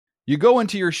You go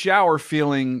into your shower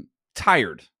feeling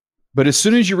tired, but as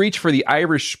soon as you reach for the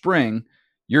Irish Spring,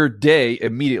 your day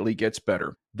immediately gets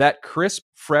better. That crisp,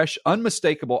 fresh,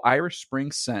 unmistakable Irish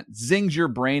Spring scent zings your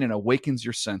brain and awakens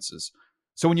your senses.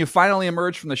 So when you finally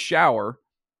emerge from the shower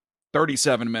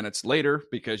 37 minutes later,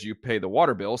 because you pay the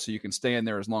water bill so you can stay in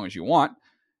there as long as you want,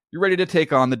 you're ready to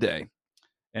take on the day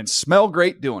and smell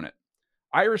great doing it.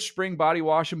 Irish Spring Body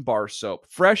Wash and Bar Soap.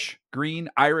 Fresh, green,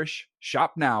 Irish.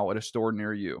 Shop now at a store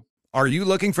near you. Are you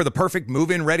looking for the perfect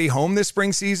move-in ready home this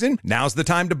spring season? Now's the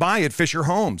time to buy at Fisher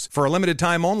Homes. For a limited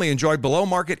time only, enjoy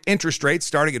below-market interest rates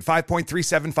starting at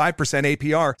 5.375%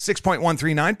 APR,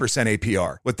 6.139%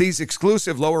 APR. With these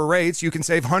exclusive lower rates, you can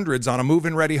save hundreds on a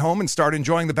move-in ready home and start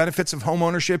enjoying the benefits of home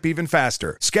ownership even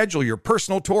faster. Schedule your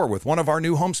personal tour with one of our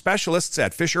new home specialists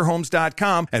at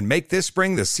FisherHomes.com and make this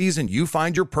spring the season you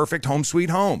find your perfect home sweet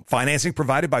home. Financing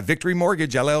provided by Victory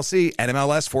Mortgage, LLC,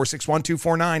 NMLS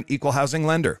 461249, Equal Housing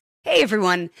Lender. Hey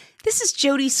everyone, this is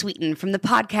Jody Sweeten from the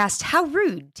podcast How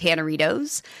Rude,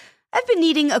 Tanneritos. I've been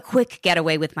needing a quick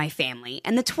getaway with my family,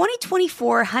 and the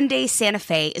 2024 Hyundai Santa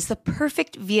Fe is the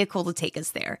perfect vehicle to take us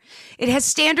there. It has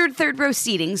standard third-row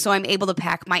seating, so I'm able to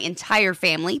pack my entire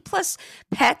family, plus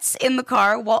pets, in the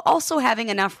car, while also having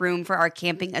enough room for our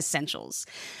camping essentials.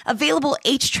 Available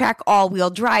H-Track all-wheel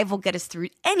drive will get us through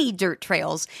any dirt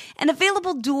trails, and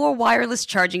available dual wireless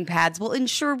charging pads will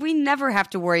ensure we never have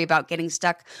to worry about getting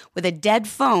stuck with a dead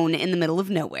phone in the middle of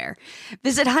nowhere.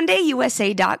 Visit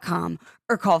HyundaiUSA.com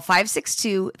or call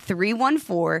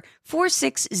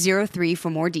 562-314-4603 for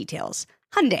more details.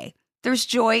 Hyundai, there's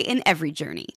joy in every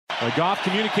journey. Goff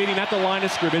communicating at the line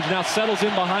of scrimmage, now settles in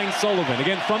behind Sullivan.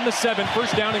 Again from the 7,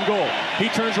 first down and goal. He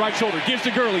turns right shoulder, gives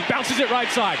to Gurley, bounces it right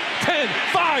side. 10,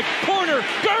 5, corner,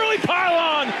 Gurley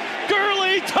pylon!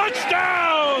 Gurley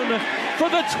touchdown! For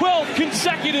the 12th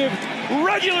consecutive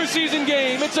regular season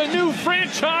game. It's a new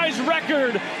franchise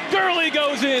record. Gurley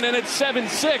goes in, and it's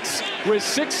 7-6 with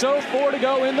 6:04 to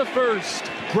go in the first.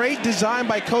 Great design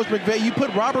by Coach McVay. You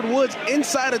put Robert Woods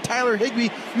inside of Tyler Higbee.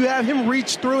 You have him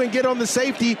reach through and get on the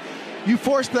safety. You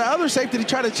force the other safety to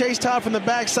try to chase Todd from the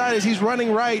backside as he's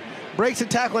running right, breaks a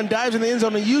tackle and dives in the end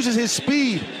zone and uses his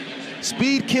speed.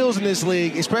 Speed kills in this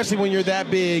league, especially when you're that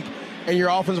big and your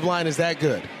offensive line is that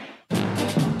good.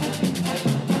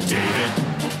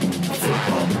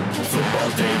 Football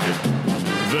David.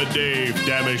 The Dave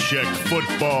Dameshek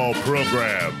Football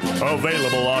Program.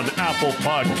 Available on Apple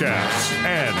Podcasts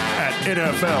and at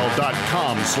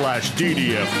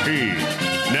NFL.com/DDFP.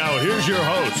 Now here's your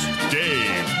host,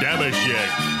 Dave Dameshek.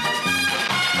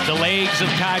 The legs of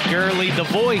Todd Gurley, the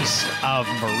voice of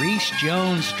Maurice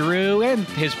Jones-Drew and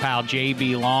his pal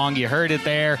J.B. Long. You heard it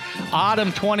there.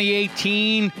 Autumn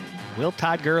 2018. Will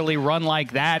Todd Gurley run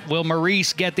like that? Will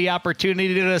Maurice get the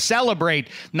opportunity to celebrate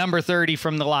number 30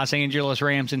 from the Los Angeles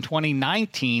Rams in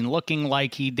 2019, looking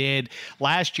like he did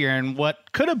last year in what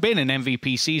could have been an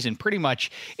MVP season pretty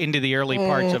much into the early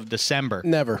parts of December?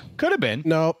 Never. Could have been.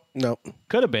 No.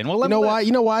 Could have been. Well,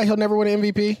 You know why he'll never win an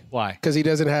MVP? Why? Because he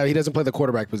doesn't play the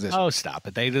quarterback position. Oh, stop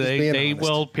it. They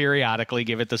will periodically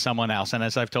give it to someone else. And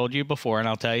as I've told you before, and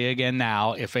I'll tell you again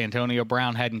now, if Antonio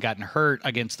Brown hadn't gotten hurt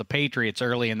against the Patriots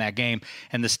early in that game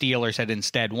and the Steelers had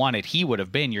instead won it, he would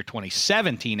have been your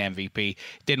 2017 MVP.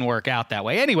 Didn't work out that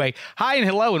way. Anyway, hi and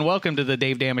hello and welcome to the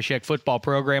Dave Dameshek Football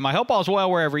Program. I hope all's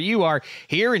well wherever you are.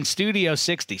 Here in Studio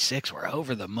 66, we're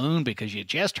over the moon because you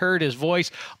just heard his voice.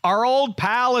 Our old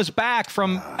pal is back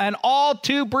from an all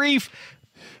too brief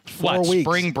 4 weeks.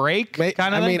 Spring break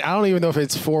kind of thing? I don't even know if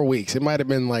it's 4 weeks. It might have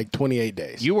been like 28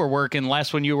 days. You were working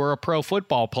less when you were a pro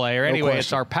football player. Anyway, it's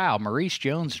question. our pal, Maurice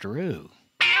Jones-Drew.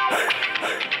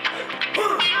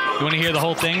 You want to hear the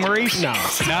whole thing, Maurice? No.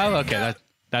 No? Okay,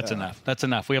 that's enough. That's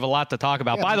enough. We have a lot to talk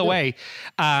about. By the way,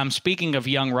 speaking of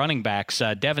young running backs,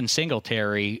 Devin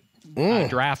Singletary,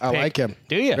 draft pick. I like him.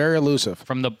 Do you? Very elusive.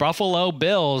 From the Buffalo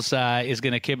Bills is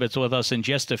going to kibitz with us in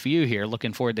just a few here.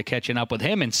 Looking forward to catching up with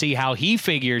him and see how he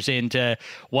figures into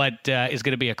what is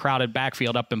going to be a crowded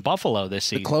backfield up in Buffalo this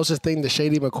season. The closest thing to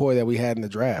Shady McCoy that we had in the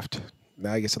draft.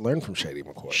 Now I get to learn from Shady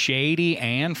McCoy. Shady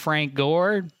and Frank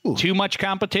Gore. Ooh. Too much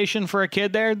competition for a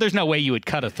kid there? There's no way you would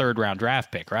cut a third-round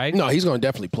draft pick, right? No, he's going to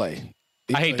definitely play.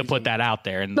 I hate to put that out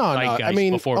there. And no. I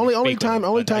mean, only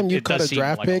time you cut a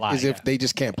draft pick is if they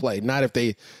just can't play, not if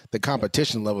the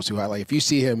competition level's too high. Like if you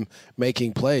see him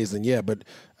making plays, then yeah. But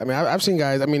I mean, I've seen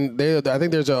guys. I mean, I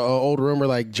think there's an old rumor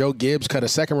like Joe Gibbs cut a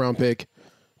second round pick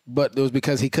but it was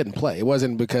because he couldn't play. It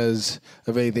wasn't because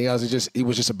of anything else. He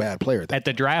was just a bad player. At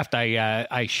the draft,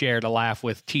 I shared a laugh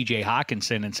with T.J.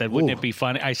 Hawkinson and said, "Wouldn't it be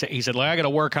funny?" He said, "Look, I got to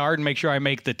work hard and make sure I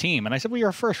make the team." And I said, "Well, you're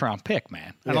a first-round pick,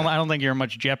 man. I don't think you're in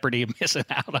much jeopardy of missing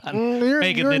out on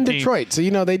making you're the in team." Detroit,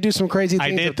 so they do some crazy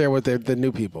things up there with the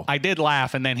new people. I did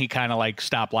laugh, and then he kind of like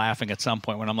stopped laughing at some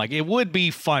point when I'm like, "It would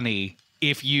be funny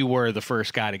if you were the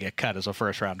first guy to get cut as a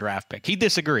first-round draft pick." He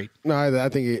disagreed. No, I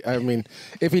think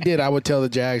if he did, I would tell the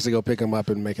Jags to go pick him up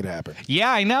and make it happen.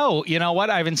 Yeah, I know. You know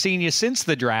what? I haven't seen you since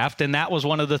the draft, and that was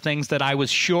one of the things that I was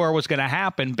sure was going to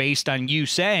happen based on you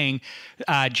saying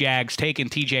Jags taking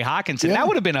T.J. Hawkinson. Yeah. That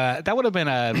would have been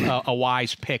a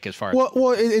wise pick as far as.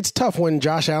 Well, it's tough when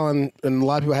Josh Allen and a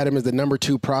lot of people had him as the number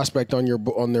 2 prospect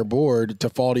on their board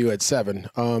to fall to you at 7.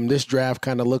 This draft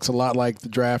kind of looks a lot like the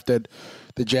draft that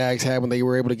the Jags had when they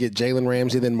were able to get Jalen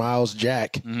Ramsey, then Myles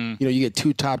Jack. Mm-hmm. You get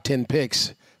 2 top 10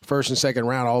 picks, first and second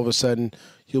round. All of a sudden,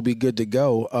 you'll be good to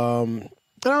go. And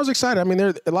I was excited. I mean,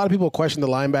 there a lot of people question the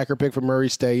linebacker pick from Murray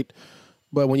State,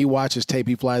 but when you watch his tape,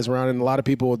 he flies around. And a lot of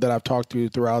people that I've talked to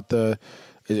throughout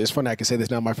it's funny I can say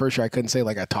this now. My first year, I couldn't say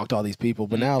like I talked to all these people,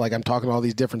 but now like I'm talking to all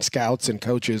these different scouts and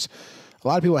coaches. A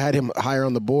lot of people had him higher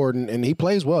on the board, and he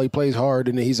plays well. He plays hard,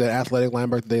 and he's an athletic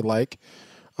linebacker that they like.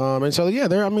 And so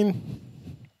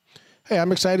hey,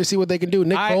 I'm excited to see what they can do.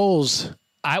 Nick Foles.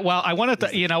 I wanted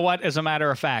to, you know what, as a matter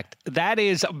of fact, that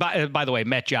is, by the way,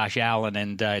 met Josh Allen,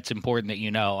 and it's important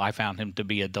that I found him to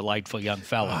be a delightful young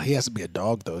fellow. He has to be a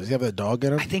dog, though. Does he have a dog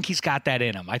in him? I think he's got that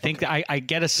in him. I think I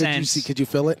get a sense. Could you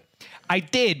feel it? I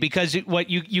did, because what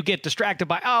you get distracted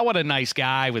by, what a nice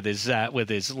guy with his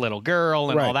little girl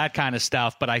and all that kind of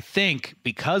stuff. But I think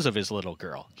because of his little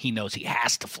girl, he knows he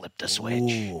has to flip the switch.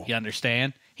 Ooh. You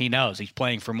understand? He knows he's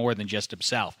playing for more than just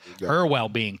himself, her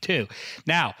well-being too.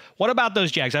 Now, what about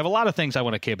those Jags? I have a lot of things I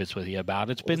want to kibitz with you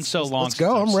about. It's been so long since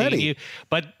I've seen you.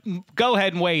 But go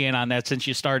ahead and weigh in on that since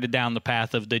you started down the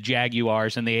path of the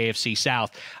Jaguars and the AFC South.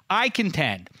 I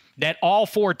contend that all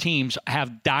 4 teams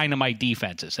have dynamite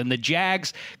defenses, and the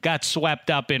Jags got swept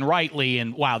up in rightly,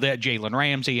 and wow, that Jalen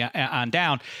Ramsey on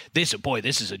down. This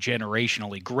is a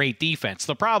generationally great defense.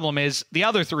 The problem is the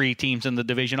other 3 teams in the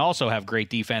division also have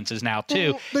great defenses now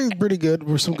too. They're pretty good.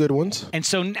 We're some good ones. And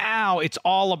so now it's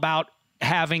all about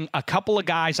having a couple of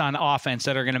guys on offense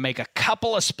that are going to make a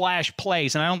couple of splash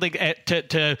plays. And I don't think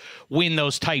to win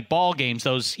those tight ball games,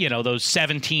 those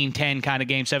 17-10 kind of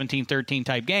games, 17-13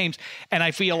 type games. And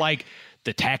I feel like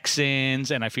the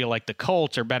Texans and I feel like the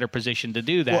Colts are better positioned to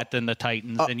do that than the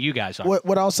Titans and you guys are.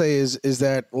 What I'll say is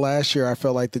that last year I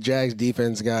felt like the Jags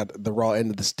defense got the raw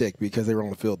end of the stick because they were on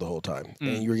the field the whole time.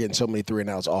 And you were getting so many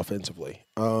 3-and-outs offensively.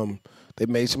 They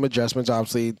made some adjustments,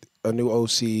 obviously, a new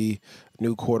OC,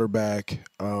 new quarterback,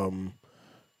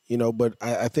 but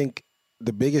I think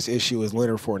the biggest issue is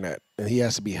Leonard Fournette, and he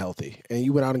has to be healthy. And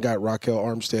you went out and got Raquel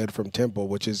Armstead from Temple,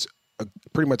 which is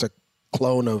pretty much a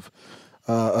clone of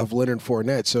Leonard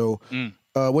Fournette. So,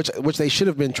 which they should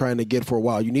have been trying to get for a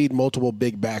while. You need multiple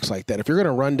big backs like that. If you're going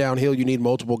to run downhill, you need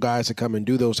multiple guys to come and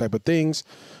do those type of things.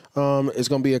 It's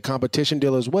going to be a competition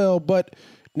deal as well, but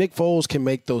Nick Foles can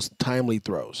make those timely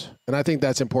throws. And I think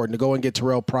that's important to go and get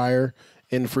Terrell Pryor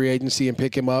in free agency and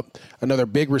pick him up, another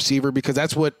big receiver, because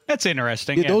that's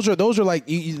interesting. Yeah. Those are like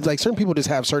like certain people just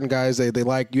have certain guys they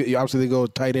like. You obviously they go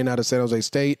tight end out of San Jose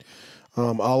State,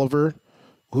 Oliver,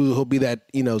 who'll be that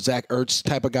Zach Ertz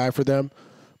type of guy for them,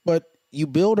 but you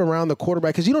build around the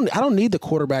quarterback because I don't need the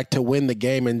quarterback to win the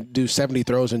game and do 70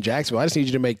 throws in Jacksonville. I just need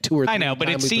you to make 2 or 3. I know, but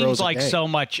it seems like so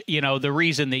much. The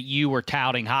reason that you were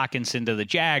touting Hawkinson to the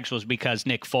Jags was because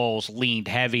Nick Foles leaned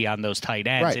heavy on those tight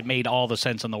ends. Right. It made all the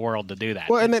sense in the world to do that.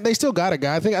 Well, and they still got a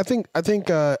guy. I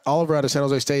think Oliver out of San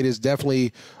Jose State is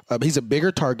definitely he's a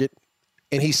bigger target.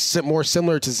 And he's more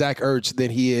similar to Zach Ertz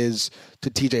than he is to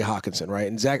T.J. Hawkinson, right?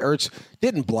 And Zach Ertz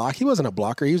didn't block. He wasn't a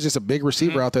blocker. He was just a big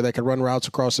receiver out there that could run routes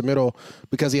across the middle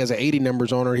because he has an 80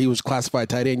 numbers on her. He was classified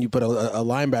tight end. You put a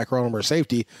linebacker on him or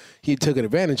safety, he took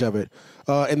advantage of it.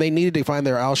 And they needed to find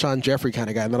their Alshon Jeffrey kind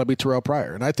of guy, and that'll be Terrell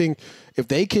Pryor. And I think if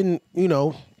they can,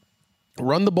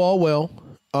 run the ball well,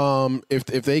 if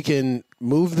they can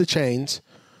move the chains,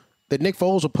 that Nick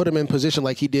Foles will put him in position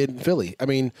like he did in Philly. I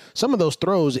mean, some of those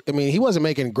throws, he wasn't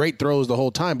making great throws the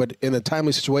whole time, but in a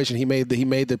timely situation, he made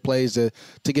the plays to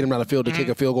get him down the field to kick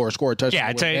a field goal or score a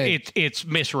touchdown. Yeah, it's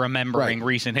misremembering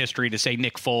recent history to say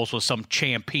Nick Foles was some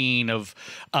champion of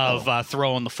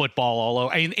throwing the football all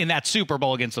over. In that Super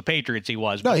Bowl against the Patriots, he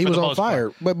was. No, he was on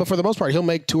fire. But for the most part, he'll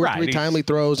make 2 or 3 timely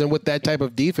throws, and with that type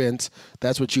of defense,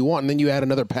 that's what you want. And then you add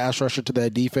another pass rusher to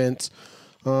that defense.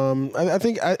 I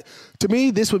think to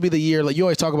me, this would be the year. Like you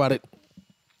always talk about it.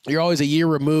 you're always a year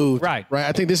removed. Right.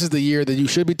 I think this is the year that you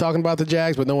should be talking about the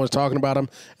Jags, but no one's talking about them.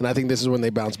 And I think this is when they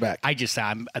bounce back.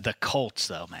 I'm the Colts,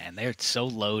 though, man. They're so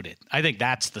loaded. I think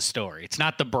that's the story. It's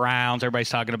not the Browns. Everybody's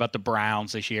talking about the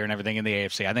Browns this year and everything in the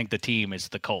AFC. I think the team is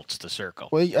the Colts to circle.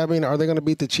 Well, I mean, are they going to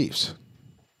beat the Chiefs?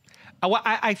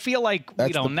 I feel like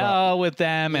we don't know with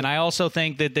them, and I also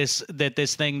think that this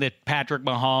thing that Patrick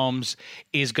Mahomes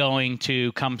is going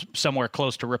to come somewhere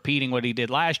close to repeating what he did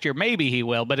last year. Maybe he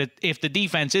will, but if the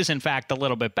defense is in fact a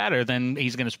little bit better, then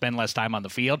he's going to spend less time on the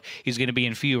field. He's going to be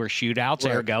in fewer shootouts.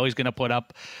 Right. Ergo, he's going to put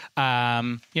up, but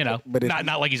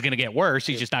not like he's going to get worse.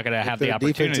 He's just not going to have the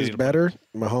opportunity. Defense is better.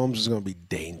 Mahomes is going to be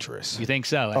dangerous. You think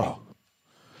so? Oh.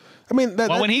 I mean,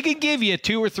 when he can give you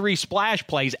 2 or 3 splash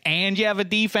plays and you have a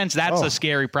defense, that's a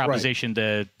scary proposition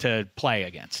to play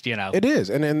against, It is.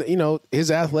 And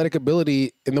his athletic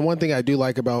ability, and the one thing I do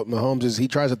like about Mahomes is he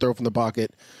tries to throw from the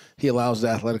pocket. He allows the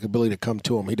athletic ability to come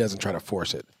to him. He doesn't try to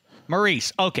force it.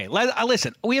 Maurice, okay,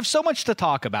 listen, we have so much to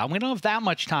talk about. We don't have that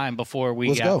much time before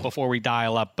we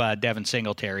dial up Devin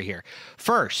Singletary here.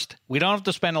 First, we don't have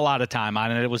to spend a lot of time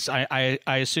on it. It was I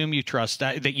assume you trust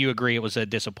that you agree it was a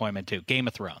disappointment too. Game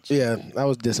of Thrones. Yeah, I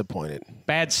was disappointed.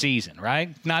 Bad season,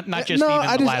 right? Not just no.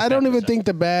 Even I don't even think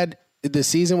the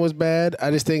season was bad.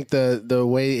 I just think the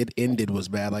way it ended was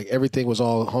bad. Like everything was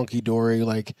all hunky dory.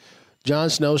 Like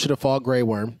Jon Snow should have fought Grey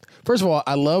Worm. First of all,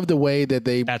 I love the way that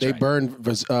they burned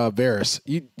Varys.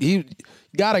 He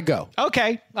gotta go.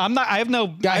 Okay, I'm not. I have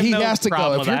no. He has to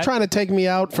go. If you're trying to take me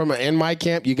out from in my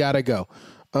camp, you gotta go.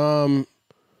 And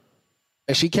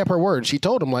she kept her word. She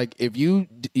told him like, if you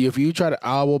try to,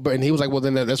 I will. And he was like, well,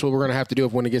 then that's what we're gonna have to do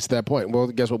when it gets to that point. Well,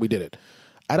 guess what? We did it.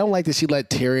 I don't like that she let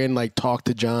Tyrion like talk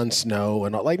to Jon Snow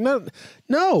and all. Like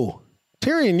no,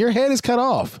 Tyrion, your head is cut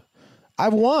off.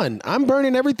 I've won. I'm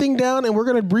burning everything down, and we're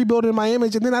going to rebuild in my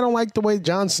image. And then I don't like the way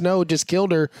Jon Snow just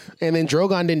killed her, and then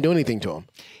Drogon didn't do anything to him.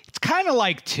 It's kind of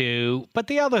like two, but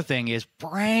the other thing is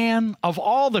Bran, of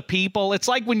all the people, it's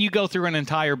like when you go through an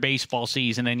entire baseball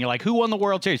season, and you're like, who won the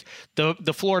World Series?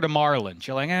 The Florida Marlins.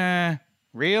 You're like,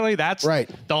 really? That's right.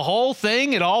 The whole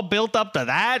thing? It all built up to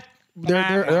that?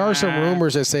 There are some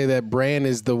rumors that say that Bran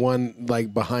is the one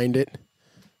like behind it.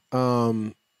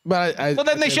 But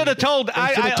then they should have told.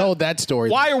 Told that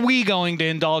story. Why are we going to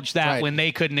indulge that when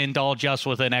they couldn't indulge us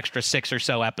with an extra 6 or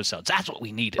so episodes? That's what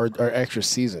we needed. Or extra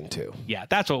season 2. Yeah,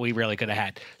 that's what we really could have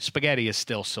had. Spaghetti is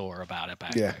still sore about it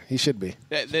back. Yeah, he should be.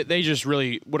 They just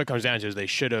really what it comes down to is they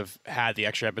should have had the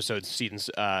extra episodes in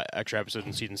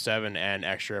season 7 and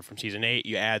extra from season 8.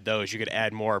 You add those, you could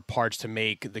add more parts to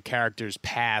make the character's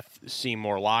path seem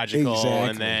more logical.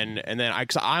 Exactly. And then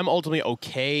I'm ultimately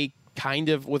okay. Kind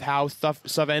of with how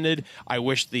stuff ended. I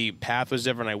wish the path was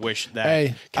different. I wish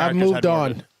that. I've moved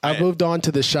on. I've moved on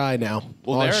to The Chi now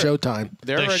on Showtime.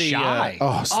 They're already. Chi.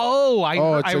 I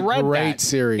read that. Great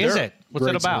series. Is it? What's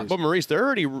it about? Series. But Maurice, they're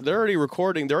already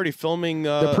recording. They're already filming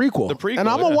the prequel. And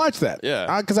I'm gonna watch that.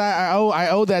 Yeah, because I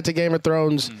owe that to Game of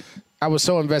Thrones. I was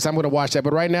so invested. I'm gonna watch that.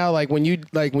 But right now, like when you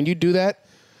do that,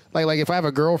 like if I have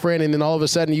a girlfriend and then all of a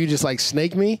sudden you just like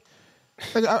snake me.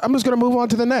 Like, I'm just going to move on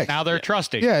to the next. Now they're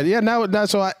trusting. Yeah. Now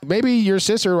so maybe your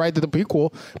sister, right, to the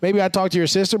prequel. Maybe I talk to your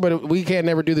sister, but we can't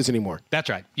never do this anymore. That's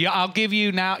right. Yeah, I'll give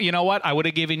you now. You know what? I would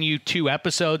have given you 2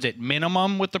 episodes at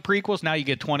minimum with the prequels. Now you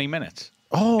get 20 minutes.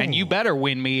 Oh, and you better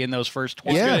win me in those first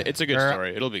 20. It's a good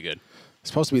story. It'll be good. It's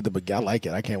supposed to be I like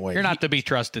it. I can't wait. You're not to be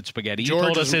trusted, Spaghetti. You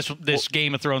told us this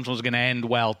Game of Thrones was going to end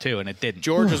well too, and it didn't.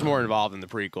 George was more involved in the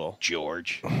prequel.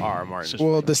 George R. Martin.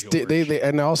 Well, they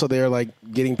and also they're like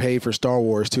getting paid for Star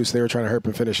Wars too, so they were trying to hurry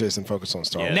and finish this and focus on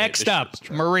Star Wars. Next up,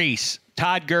 Maurice.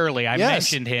 Todd Gurley, I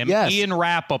mentioned him. Yes. Ian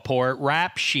Rappaport,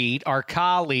 Rap Sheet, our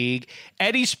colleague.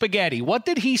 Eddie Spaghetti, what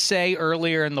did he say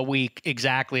earlier in the week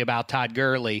exactly about Todd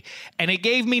Gurley? And it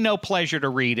gave me no pleasure to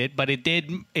read it, but it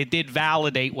did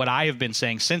validate what I have been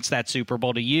saying since that Super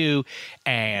Bowl to you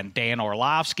and Dan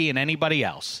Orlovsky and anybody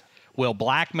else. Will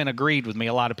Blackman agreed with me.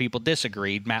 A lot of people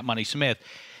disagreed. Matt Money Smith.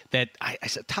 That I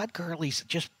said, Todd Gurley's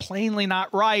just plainly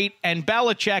not right. And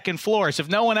Belichick and Flores, if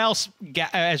no one else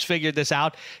has figured this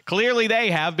out, clearly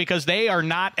they have, because they are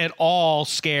not at all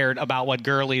scared about what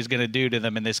Gurley is going to do to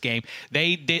them in this game.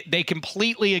 They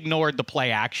completely ignored the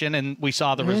play action, and we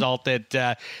saw the result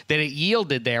that it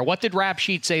yielded there. What did Rap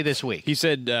Sheet say this week? He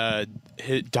said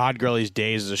Todd Gurley's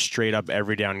days as a straight-up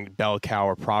every-down bell cow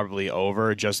are probably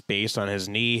over, just based on his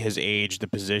knee, his age, the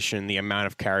position, the amount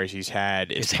of carries he's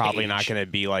had. It's probably not going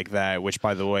to be like that, which,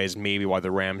 by the way, is maybe why the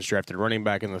Rams drafted running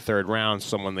back in the 3rd round,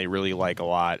 someone they really like a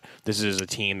lot. This is a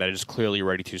team that is clearly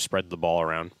ready to spread the ball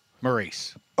around.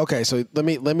 Maurice. Okay, so let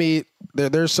me.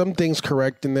 There's some things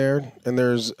correct in there, and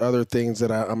there's other things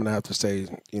that I'm going to have to say.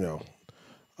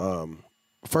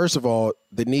 first of all,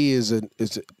 the knee is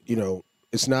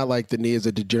it's not like the knee is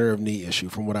a degenerative knee issue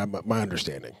from what my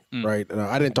understanding, right?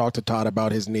 I didn't talk to Todd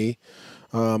about his knee.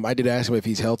 I did ask him if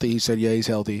he's healthy. He said, yeah, he's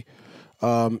healthy.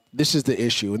 This is the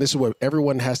issue, and this is what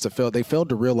everyone has to feel. They failed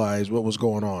to realize what was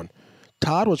going on.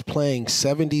 Todd was playing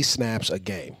 70 snaps a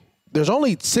game. There's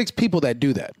only 6 people that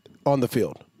do that on the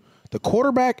field. The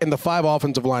quarterback and the 5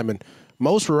 offensive linemen.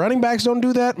 Most running backs don't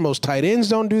do that. Most tight ends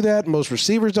don't do that. Most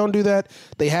receivers don't do that.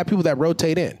 They have people that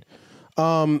rotate in.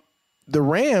 The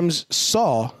Rams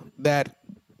saw that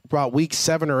about week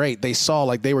 7 or 8. They saw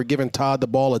like they were giving Todd the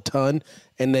ball a ton,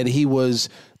 and that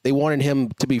they wanted him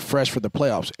to be fresh for the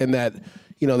playoffs, and that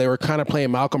they were kind of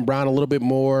playing Malcolm Brown a little bit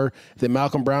more. Then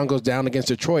Malcolm Brown goes down against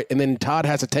Detroit, and then Todd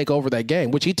has to take over that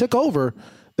game, which he took over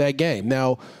that game.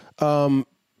 Now,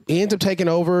 he ends up taking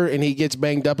over, and he gets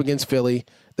banged up against Philly.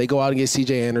 They go out and get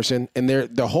C.J. Anderson, and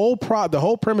the whole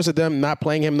premise of them not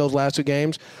playing him in those last 2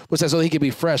 games was that so he could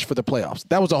be fresh for the playoffs.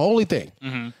 That was the only thing.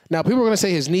 Mm-hmm. Now, people are going to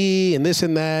say his knee and this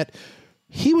and that.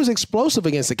 He was explosive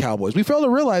against the Cowboys. We failed to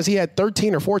realize he had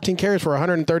 13 or 14 carries for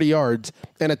 130 yards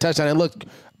and a touchdown. It looked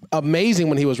amazing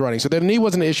when he was running. So the knee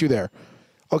wasn't an issue there.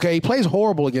 Okay, he plays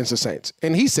horrible against the Saints,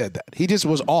 and he said that. He just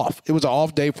was off. It was an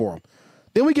off day for him.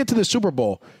 Then we get to the Super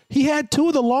Bowl. He had 2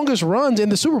 of the longest runs in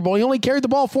the Super Bowl. He only carried the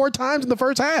ball 4 times in the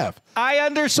first half. I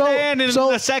understand. In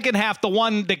the second half, the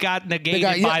one that got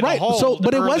negated by the hold.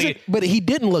 But it wasn't. But he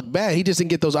didn't look bad. He just didn't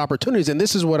get those opportunities. And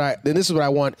this is what I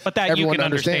want. But that you can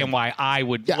understand why I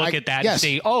would look at that and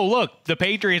see. Oh, look, the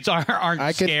Patriots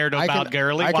aren't scared about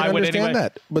Gurley. I can understand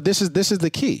that. But this is the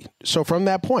key. So from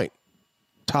that point,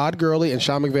 Todd Gurley and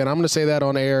Sean McVay. I'm going to say that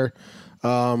on air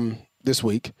this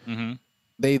week. Mm-hmm.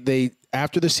 They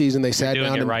after the season, they sat down.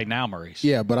 You're doing it right now, Maurice.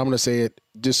 Yeah, but I'm going to say it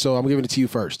just so I'm giving it to you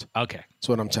first. Okay. That's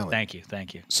what I'm telling you.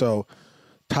 Thank you. So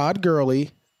Todd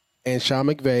Gurley and Sean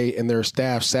McVay and their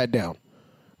staff sat down,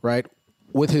 right,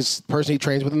 with his person he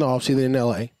trains with in the offseason in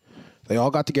L.A. They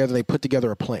all got together. They put together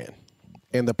a plan.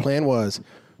 And the plan was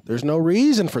there's no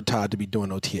reason for Todd to be doing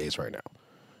OTAs right now.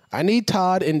 I need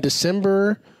Todd in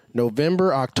December,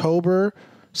 November, October,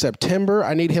 September.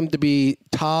 I need him to be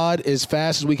Todd as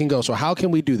fast as we can go. So how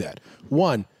can we do that?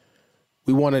 1,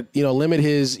 we want to limit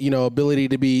his ability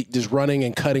to be just running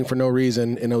and cutting for no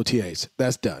reason in OTAs.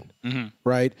 That's done,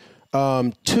 right?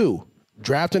 2,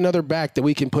 draft another back that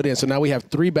we can put in. So now we have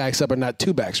 3 backs up and not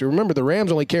 2 backs. Remember, the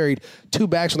Rams only carried 2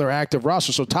 backs on their active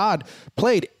roster. So Todd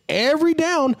played every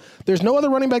down. There's no other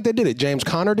running back that did it. James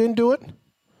Conner didn't do it.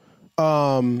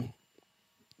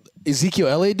 Ezekiel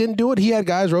Elliott didn't do it. He had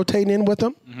guys rotating in with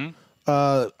him. Mm-hmm.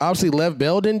 Obviously, Lev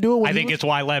Bell didn't do it. I think it's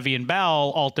why Le'Veon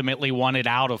Bell ultimately wanted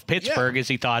out of Pittsburgh, as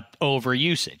he thought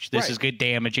overusage. This is good,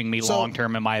 damaging me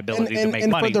long-term in my ability to make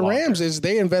money. And for the Rams, is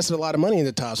they invested a lot of money in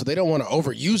the top, so they don't want to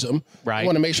overuse him. Right. They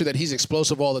want to make sure that he's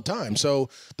explosive all the time. So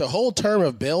the whole term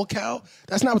of bell cow,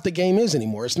 that's not what the game is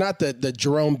anymore. It's not the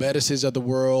Jerome Bettises of the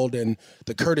world and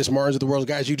the Curtis Martins of the world,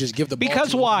 guys you just give the ball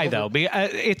because to. Why, though?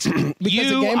 It's because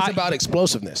the game's about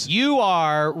explosiveness. You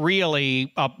are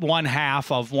really one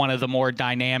half of one of the more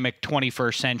dynamic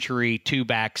 21st century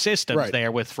 2-back systems there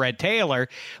with Fred Taylor,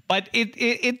 but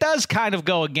it does kind of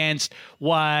go against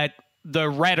what the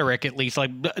rhetoric, at least,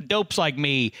 like dopes like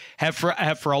me have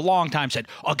for a long time said,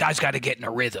 oh, guy's got to get in a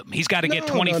rhythm. He's got to get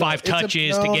 25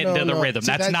 touches to get into the rhythm.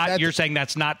 You're saying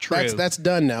that's not true. That's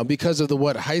done now because of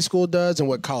what high school does and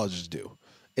what colleges do.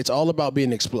 It's all about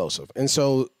being explosive. And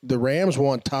so the Rams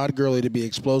want Todd Gurley to be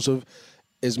explosive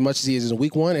as much as he is in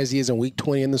week 1 as he is in week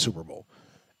 20 in the Super Bowl.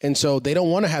 And so they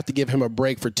don't want to have to give him a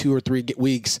break for 2 or 3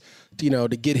 weeks, to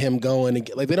get him going. And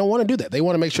they don't want to do that. They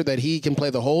want to make sure that he can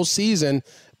play the whole season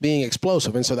being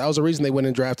explosive. And so that was the reason they went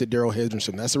and drafted Darrell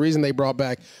Henderson. That's the reason they brought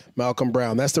back Malcolm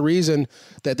Brown. That's the reason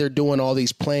that they're doing all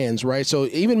these plans, right? So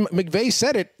even McVay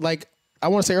said it, like, I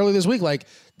want to say earlier this week, like,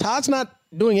 Todd's not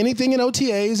doing anything in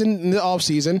OTAs in the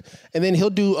offseason, and then he'll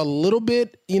do a little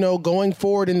bit, going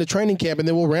forward in the training camp, and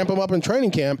then we'll ramp him up in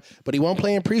training camp, but he won't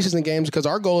play in preseason games because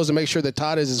our goal is to make sure that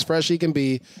Todd is as fresh as he can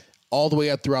be all the way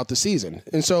up throughout the season.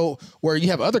 And so where you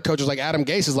have other coaches like Adam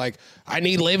Gase is like, I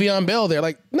need Le'Veon Bell there.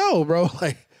 Like, no, bro.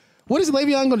 Like, what is he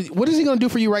going to do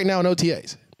for you right now in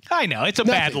OTAs? I know. It's a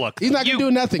bad look. He's not going to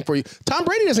do nothing for you. Tom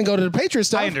Brady doesn't go to the Patriots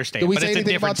stuff. I understand, but it's a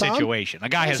different situation. A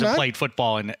guy hasn't played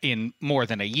football in more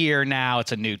than a year now.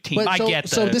 It's a new team. I get that.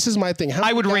 So this is my thing.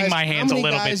 I would wring my hands a little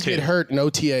bit, too. How many guys get hurt in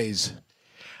OTAs?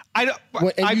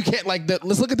 You can't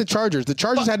let's look at the Chargers. The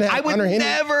Chargers had to have Hunter Henry.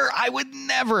 I would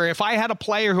never. If I had a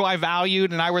player who I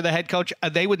valued and I were the head coach,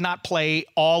 they would not play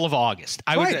all of August.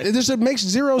 It makes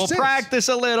zero sense. We'll practice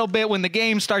a little bit. When the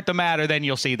games start to matter, then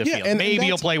you'll see the field. Maybe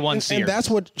you'll play one series. And that's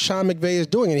what Sean McVay is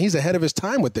doing, and he's ahead of his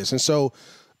time with this. And so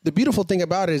the beautiful thing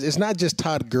about it is it's not just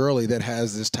Todd Gurley that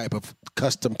has this type of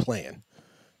custom plan.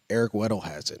 Eric Weddle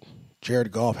has it.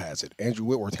 Jared Goff has it. Andrew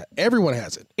Whitworth. Everyone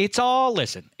has it. It's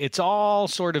all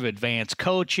sort of advanced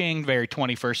coaching, very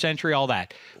 21st century, all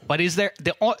that. But is there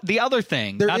the other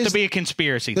thing? To be a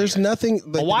conspiracy. There's theory, nothing.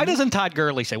 But why doesn't Todd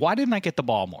Gurley say, "Why didn't I get the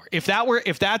ball more?"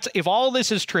 If all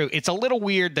this is true, it's a little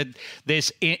weird that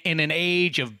this in an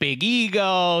age of big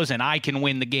egos and I can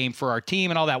win the game for our team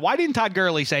and all that. Why didn't Todd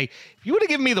Gurley say, "If you would have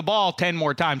given me the ball 10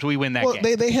 more times, we win that game"?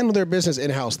 Well, they handle their business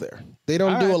in house there. They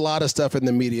don't do a lot of stuff in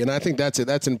the media, and I think that's it.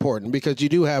 That's important because you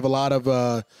do have a lot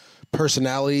of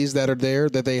personalities that are there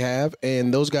that they have,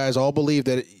 and those guys all believe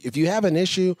that if you have an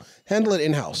issue, handle it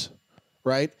in house.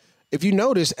 Right? If you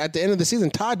notice, at the end of the season,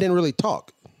 Todd didn't really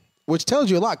talk, which tells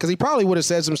you a lot because he probably would have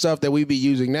said some stuff that we'd be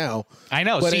using now. I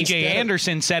know. C.J.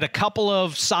 Anderson said a couple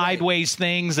of sideways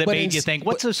things that made you think,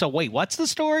 what's the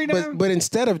story now? But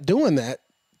instead of doing that,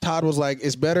 Todd was like,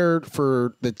 it's better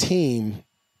for the team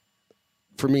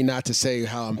for me not to say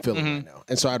how I'm feeling right now.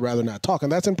 And so I'd rather not talk.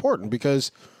 And that's important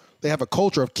because they have a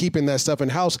culture of keeping that stuff in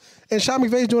house. And Sean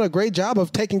McVay's doing a great job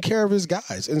of taking care of his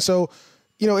guys. And so,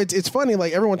 it's funny,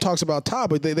 like everyone talks about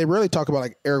Todd, but they rarely talk about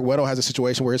like Eric Weddle has a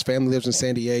situation where his family lives in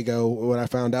San Diego, what I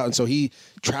found out. And so he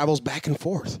travels back and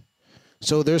forth.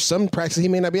 So there's some practice he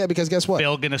may not be at because guess what?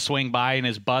 Phil going to swing by in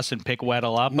his bus and pick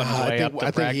Weddle up on the way up to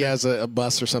I think he has a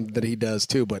bus or something that he does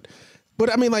too. But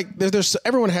I mean, like there's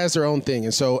everyone has their own thing.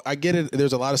 And so I get it.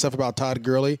 There's a lot of stuff about Todd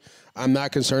Gurley. I'm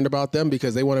not concerned about them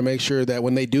because they want to make sure that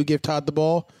when they do give Todd the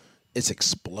ball, it's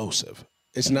explosive.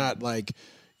 It's not like,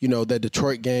 the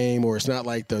Detroit game, or it's not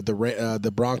like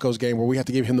the Broncos game where we have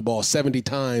to give him the ball 70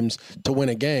 times to win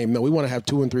a game. No, we want to have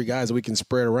 2 and 3 guys that we can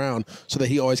spread around so that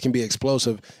he always can be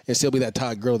explosive and still be that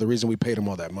Todd Gurley, the reason we paid him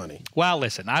all that money. Well,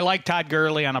 listen, I like Todd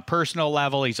Gurley on a personal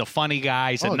level. He's a funny guy.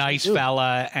 He's a nice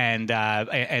fella. And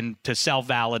to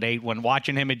self-validate, when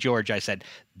watching him at Georgia, I said,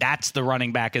 that's the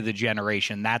running back of the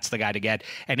generation. That's the guy to get.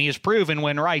 And he has proven,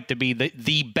 when right, to be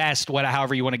the best,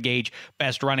 however you want to gauge,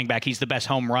 best running back. He's the best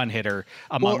home run hitter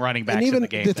among running backs in the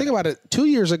game. The thing about it, 2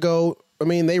 years ago, I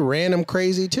mean, they ran him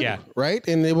crazy too, right?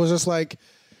 And it was just like,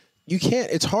 you can't,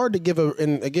 it's hard to give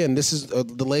and again, this is the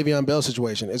Le'Veon Bell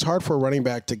situation. It's hard for a running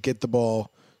back to get the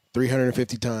ball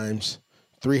 350 times,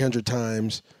 300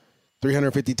 times,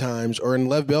 350 times, or in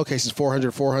Lev Bell cases,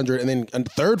 400, and then a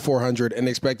third 400 and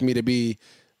expect me to be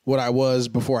what I was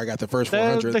before I got the first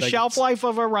 400. The shelf life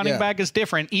of a running back is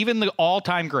different. Even the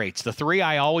all-time greats, the 3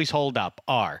 I always hold up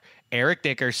are Eric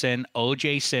Dickerson,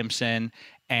 O.J. Simpson,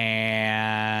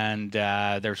 and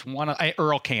there's one,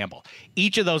 Earl Campbell.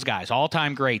 Each of those guys,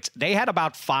 all-time greats, they had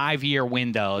about 5-year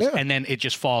windows, and then it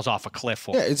just falls off a cliff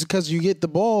for them. Yeah, it's because you get the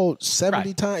ball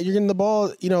 70 times. You're getting the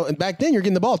ball, and back then you're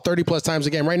getting the ball 30-plus times a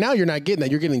game. Right now you're not getting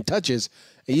that. You're getting touches.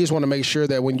 And you just want to make sure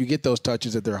that when you get those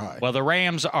touches that they're high. Well, the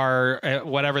Rams are,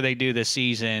 whatever they do this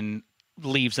season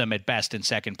leaves them at best in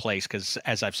second place because,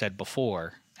 as I've said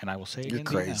before, and I will say it again,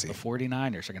 crazy. The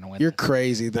 49ers are going to win. You're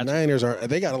crazy. The Niners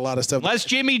they got a lot of stuff. Unless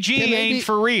Jimmy G ain't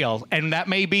for real, and that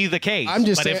may be the case. I'm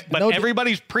just saying. But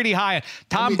everybody's pretty high.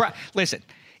 Tom Brown, listen,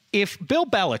 if Bill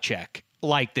Belichick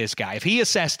like this guy, if he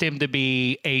assessed him to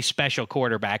be a special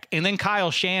quarterback, and then Kyle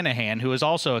Shanahan, who is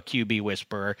also a QB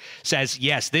whisperer, says,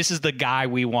 yes, this is the guy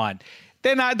we want,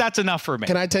 then that's enough for me.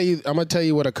 Can I tell you, I'm going to tell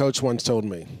you what a coach once told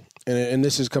me, and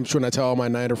this comes true, and I tell all my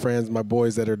Niner friends, my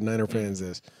boys that are Niner fans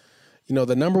this.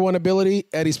 The number one ability,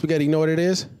 Eddie Spaghetti, you know what it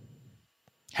is?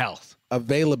 Health.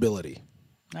 Availability.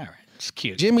 All right. It's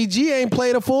cute. Jimmy G ain't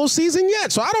played a full season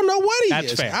yet, so I don't know what he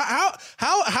is. That's fair.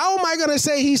 How am I going to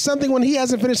say he's something when he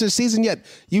hasn't finished his season yet?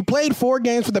 You played 4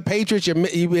 games for the Patriots.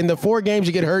 You in the 4 games,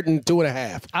 you get hurt in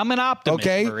 2.5. I'm an optimist,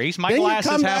 Maurice. My glass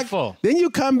is half full. Then you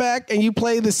come back and you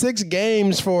play the 6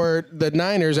 games for the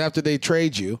Niners after they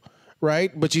trade you,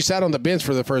 right? But you sat on the bench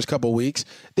for the first couple weeks.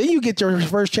 Then you get your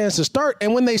first chance to start.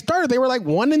 And when they started, they were like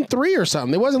 1-3 or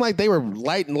something. It wasn't like they were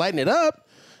lighting it up.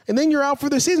 And then you're out for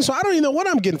the season. So I don't even know what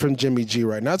I'm getting from Jimmy G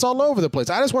right now. It's all over the place.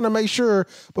 I just want to make sure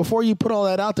before you put all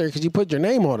that out there because you put your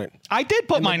name on it. I did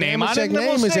put my name on it. The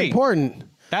name is important.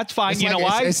 That's fine. It's you know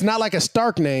why? It's not like a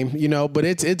Stark name, but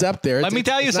it's up there. Let me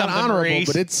tell you something, Maurice.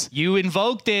 But it's you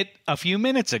invoked it a few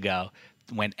minutes ago.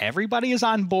 When everybody is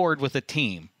on board with a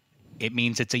team, it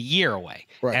means it's a year away.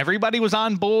 Right. Everybody was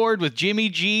on board with Jimmy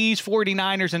G's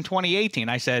 49ers in 2018.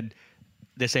 I said,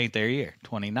 this ain't their year.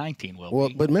 2019 will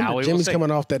be. But remember, Jimmy's coming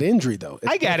off that injury, though.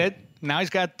 I get it. Now he's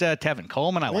got Tevin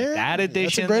Coleman. I like that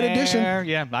addition. That's a great addition.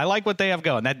 Yeah, I like what they have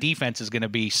going. That defense is going to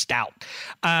be stout.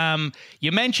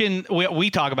 You mentioned we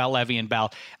talk about Le'Veon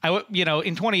Bell.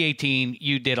 In 2018,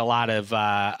 you did a lot of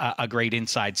a great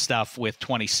inside stuff with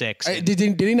 26.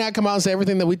 Did he not come out and say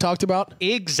everything that we talked about?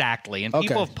 Exactly, and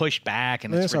people have pushed back,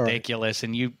 and it's ridiculous. Right.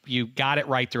 And you got it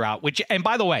right throughout. And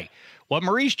by the way, what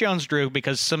Maurice Jones-Drew,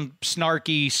 because some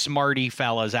snarky, smarty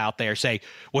fellas out there say,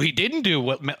 well, he didn't do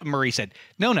what Maurice said.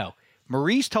 No.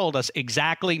 Maurice told us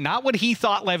exactly not what he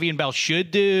thought Le'Veon Bell should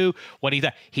do, what he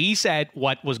thought. He said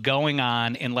what was going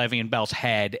on in Le'Veon Bell's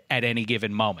head at any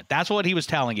given moment. That's what he was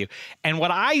telling you. And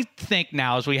what I think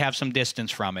now, as we have some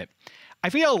distance from it, I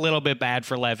feel a little bit bad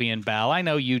for Le'Veon Bell. I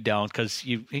know you don't, because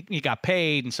you got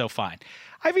paid and so fine.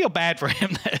 I feel bad for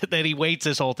him that he waits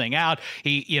this whole thing out.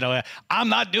 I'm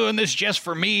not doing this just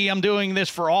for me. I'm doing this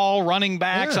for all running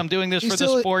backs. I'm doing this for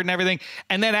the sport and everything.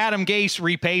 And then Adam Gase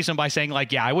repays him by saying,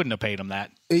 I wouldn't have paid him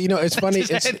that. It's funny.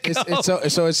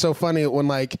 It's so funny when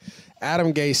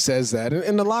Adam Gase says that,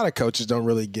 and a lot of coaches don't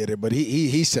really get it, but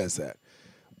he says that.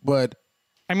 But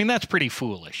I mean, that's pretty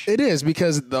foolish. It is,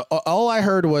 because all I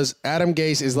heard was Adam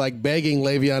Gase is begging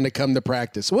Le'Veon to come to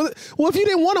practice. Well, if you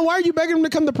didn't want to, why are you begging him to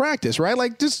come to practice, right?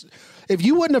 If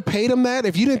you wouldn't have paid him that,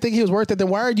 if you didn't think he was worth it, then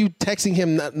why are you texting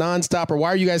him nonstop, or why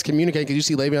are you guys communicating? Because you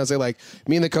see Le'Veon say,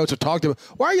 me and the coach have talked to him.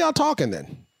 Why are y'all talking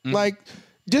then?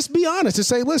 Just be honest and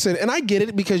say, listen, and I get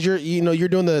it, because you're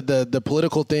doing the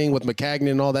political thing with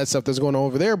McCagnon and all that stuff that's going on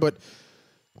over there, but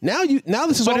Now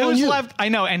this is all on you. Left? I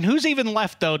know, and who's even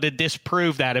left though to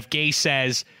disprove that if Gase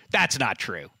says that's not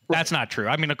true? Right. That's not true.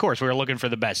 I mean, of course, we were looking for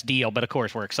the best deal, but of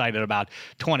course, we're excited about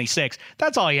 26.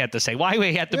 That's all he had to say. Why would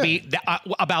he have to be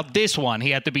about this one? He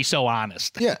had to be so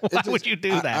honest. Yeah, why would you do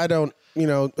that? I don't.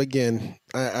 Again,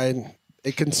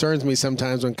 it concerns me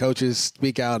sometimes when coaches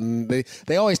speak out and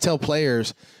they always tell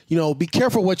players, be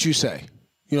careful what you say.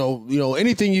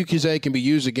 Anything you can say can be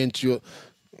used against you.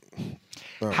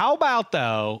 How about,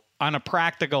 though, on a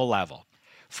practical level,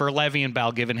 for Le'Veon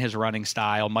Bell, given his running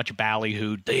style, much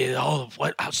ballyhooed,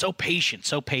 so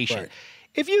patient. Right.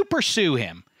 If you pursue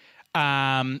him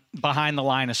behind the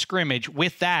line of scrimmage,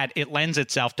 with that, it lends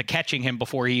itself to catching him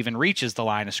before he even reaches the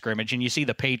line of scrimmage, and you see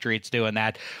the Patriots doing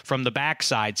that from the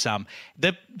backside some.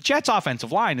 The Jets'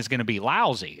 offensive line is going to be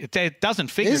lousy. It doesn't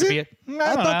figure to be.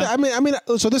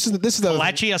 So this is the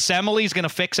Kelechi Osemele is going to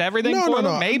fix everything for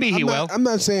them. Maybe he will. I'm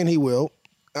not saying he will.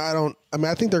 I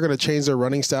think they're going to change their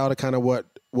running style to kind of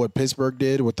what Pittsburgh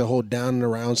did with the whole down and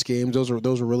around schemes. Those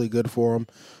were really good for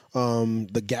them.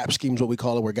 The gap schemes, what we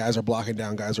call it, where guys are blocking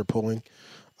down, guys are pulling.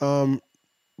 But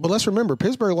let's remember,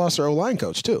 Pittsburgh lost their O-line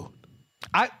coach too.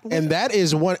 And that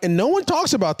is one, and no one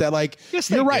talks about that. Yes,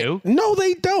 you're right. Do. No,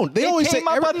 they don't. They always came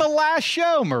up on the last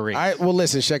show, Marie. Well,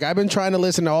 listen, Shek, I've been trying to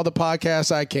listen to all the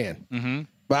podcasts I can,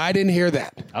 but I didn't hear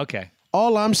that. Okay.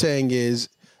 All I'm saying is,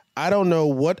 I don't know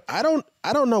what's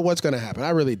going to happen.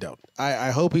 I really don't.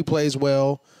 I hope he plays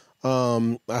well.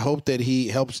 I hope that he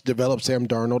helps develop Sam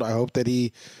Darnold. I hope that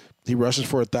he rushes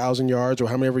for 1,000 yards or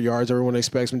how many yards everyone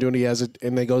expects him doing. He has it,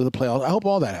 and they go to the playoffs. I hope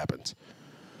all that happens.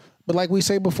 But like we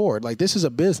say before, this is a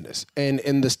business, and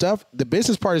the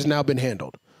business part has now been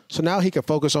handled. So now he can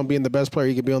focus on being the best player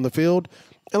he can be on the field,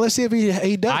 and let's see if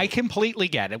he does. I completely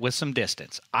get it with some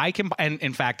distance. And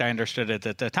in fact, I understood it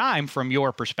at the time from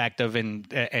your perspective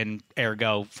and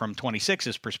ergo from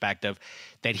 26's perspective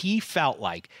that he felt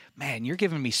like, man, you're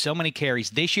giving me so many carries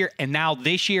this year, and now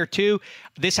this year too.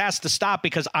 This has to stop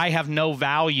because I have no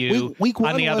value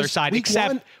on the other side.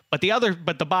 But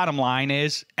the bottom line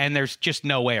is, and there's just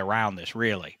no way around this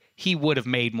really, he would have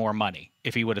made more money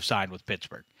if he would have signed with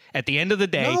Pittsburgh. At the end of the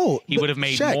day, he would have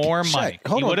made more money.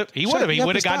 He would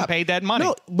have gotten paid that money.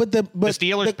 No, but the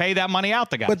Steelers pay that money out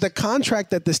the guys. But the contract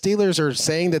that the Steelers are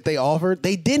saying that they offered,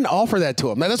 they didn't offer that to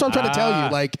him. Now, that's what I'm trying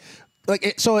to tell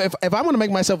you. So if I want to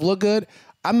make myself look good,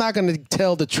 I'm not going to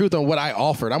tell the truth on what I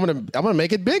offered. I'm going to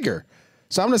make it bigger.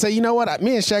 So I'm going to say, you know what?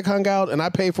 Me and Shaq hung out, and I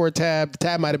paid for a tab. The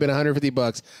tab might have been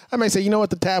 $150. I may say, you know what?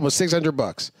 The tab was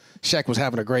 $600. Shaq was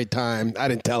having a great time. I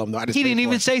didn't tell him. He didn't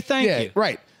even say thank you.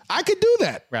 Right. I could do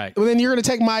that. Right. Well, then you're going to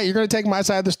take my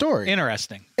side of the story.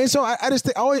 Interesting. And so I just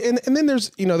think always, and then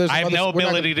there's. I have no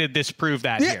ability to disprove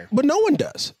that here. But no one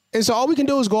does. And so all we can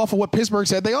do is go off of what Pittsburgh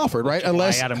said they offered, right?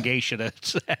 Unless Adam Gase should have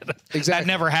said exactly. That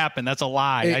never happened. That's a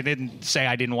lie. I didn't say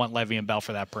I didn't want Le'Veon Bell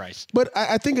for that price. But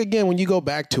I think again, when you go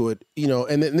back to it,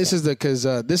 and this is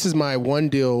this is my one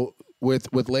deal with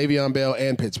Le'Veon Bell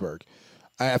and Pittsburgh.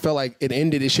 I felt like it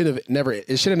ended. It should have never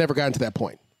gotten to that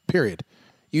point. Period.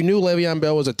 You knew Le'Veon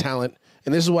Bell was a talent,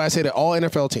 and this is why I say to all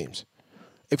NFL teams: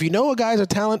 if you know a guy's a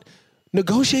talent,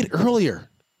 negotiate earlier.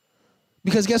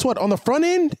 Because guess what? On the front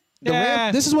end,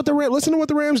 This is what listen to what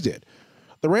the Rams did.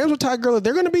 The Rams with Todd Gurley,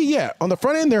 they're going to be, on the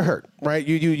front end, they're hurt, right?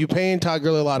 You paying Todd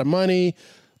Gurley a lot of money,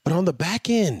 but on the back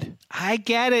end, I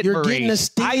get it, you're Maurice. getting a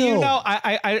steal.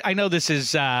 I know this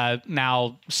is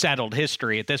now settled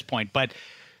history at this point, but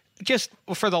just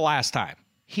for the last time,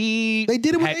 they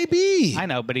did it with AB. I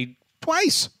know, but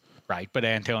twice. Right, but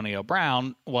Antonio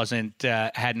Brown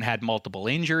hadn't had multiple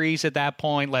injuries at that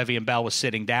point. Le'Veon Bell was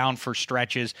sitting down for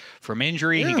stretches from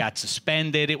injury. He got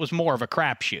suspended. It was more of a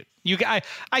crapshoot.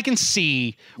 I can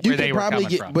see where they were coming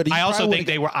from. But I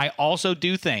also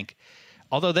do think,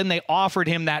 although then they offered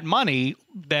him that money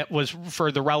that was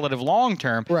for the relative long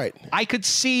term. Right. I could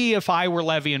see if I were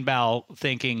Le'Veon Bell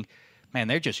thinking, man,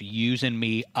 they're just using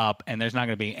me up, and there's not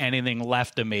going to be anything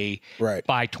left of me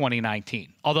by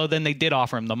 2019. Although then they did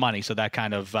offer him the money, so that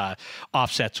kind of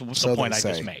offsets the point I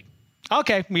just made.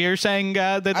 Okay, you're saying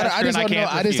that that's true,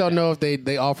 I just don't know if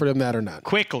they offered him that or not.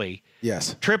 Quickly.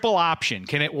 Yes. Triple option.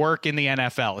 Can it work in the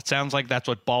NFL? It sounds like that's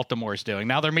what Baltimore's doing.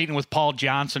 Now they're meeting with Paul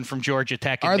Johnson from Georgia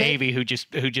Tech and Navy, who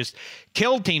just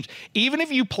killed teams. Even if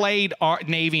you played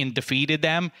Navy and defeated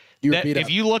them, if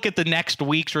you look at the next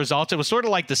week's results, it was sort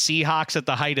of like the Seahawks at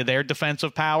the height of their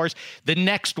defensive powers. The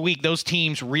next week, those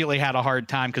teams really had a hard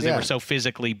time because they were so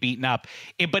physically beaten up.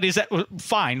 But is that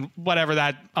fine? Whatever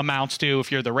that amounts to,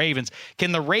 if you're the Ravens,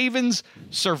 can the Ravens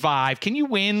survive? Can you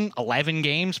win 11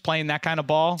 games playing that kind of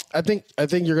ball? I think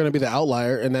you're going to be the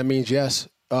outlier, and that means yes.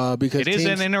 Because it is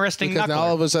an interesting because now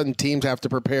all of a sudden teams have to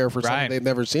prepare for something they've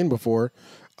never seen before.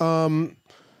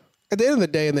 At the end of the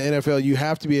day in the NFL, you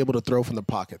have to be able to throw from the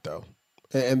pocket, though.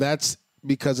 And that's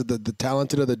because of the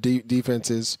talented of the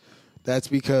defenses. That's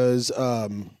because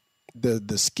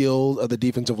the skill of the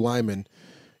defensive linemen.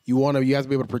 You have to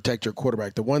be able to protect your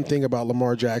quarterback. The one thing about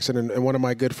Lamar Jackson, and one of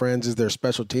my good friends is their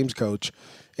special teams coach,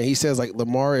 and he says, like,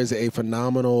 Lamar is a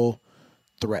phenomenal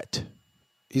threat.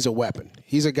 He's a weapon.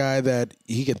 He's a guy that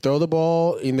he can throw the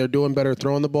ball, and they're doing better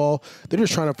throwing the ball. They're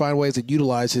just trying to find ways to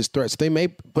utilize his threats. They may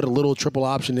put a little triple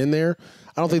option in there.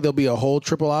 I don't think there'll be a whole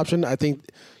triple option. I think,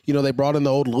 they brought in the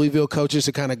old Louisville coaches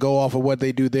to kind of go off of what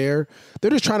they do there.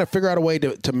 They're just trying to figure out a way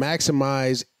to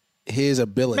maximize his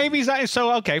ability. Maybe he's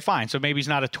not, fine. So maybe he's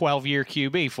not a 12-year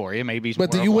QB for you. Maybe he's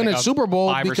But do you win a Super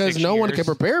Bowl because no one can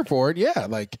prepare for it? Yeah,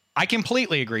 I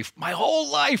completely agree. My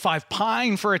whole life I've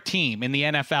pined for a team in the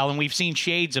NFL, and we've seen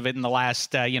shades of it in the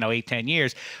last 8-10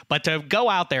 years. But to go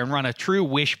out there and run a true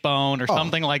wishbone or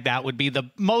something like that would be the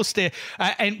most.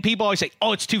 And people always say,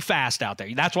 "Oh, it's too fast out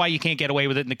there. That's why you can't get away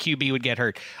with it, and the QB would get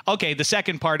hurt." Okay, the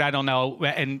second part I don't know,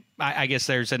 and I guess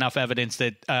there's enough evidence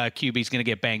that QB's going to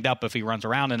get banged up if he runs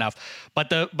around enough. But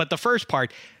the first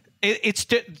part. It's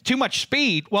too much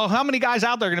speed. Well, how many guys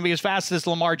out there are going to be as fast as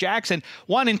Lamar Jackson?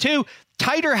 1 and 2,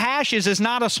 tighter hashes is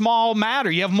not a small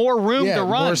matter. You have more room to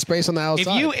run. More space on the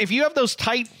outside. If you have those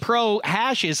tight pro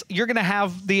hashes, you're going to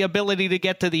have the ability to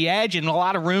get to the edge and a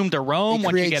lot of room to roam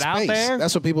once you get out there.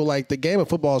 That's what people like. The game of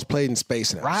football is played in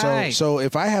space now. Right. So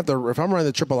if I'm running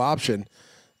the triple option,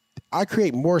 I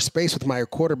create more space with my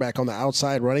quarterback on the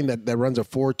outside running that runs a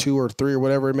 4-2 or 3 or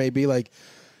whatever it may be.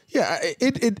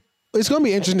 It's going to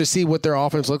be interesting to see what their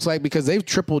offense looks like because they've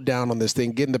tripled down on this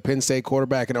thing, getting the Penn State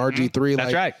quarterback and RG3.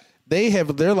 That's right.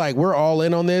 They're like, we're all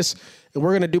in on this, and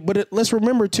we're going to do. But let's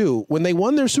remember too, when they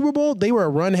won their Super Bowl, they were a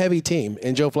run-heavy team,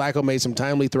 and Joe Flacco made some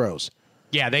timely throws.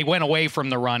 Yeah, they went away from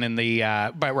the run in the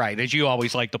but right, as you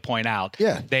always like to point out.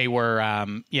 Yeah, they were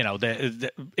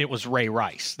it was Ray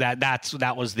Rice.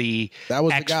 That was the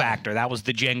X factor. That was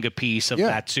the Jenga piece of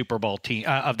that Super Bowl team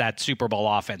of that Super Bowl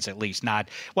offense, at least.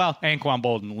 Anquan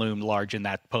Boldin loomed large in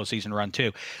that postseason run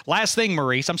too. Last thing,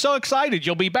 Maurice, I'm so excited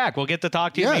you'll be back. We'll get to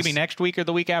talk to you maybe next week or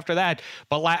the week after that.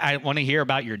 But I want to hear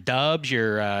about your Dubs.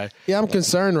 I'm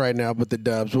concerned right now with the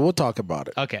Dubs, but we'll talk about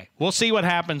it. Okay, we'll see what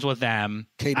happens with them.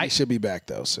 KD should be back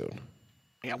though soon.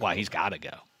 Yeah, well, he's got to go.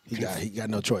 He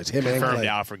got no choice. Him confirmed and Clay.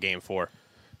 out for Game 4.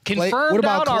 Confirmed what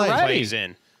about out Clay? already. Clay's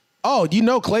in. Oh,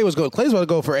 Clay was going. Clay's about to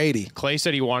go for 80. Clay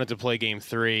said he wanted to play Game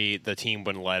 3. The team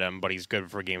wouldn't let him, but he's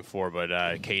good for Game 4. But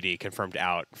KD confirmed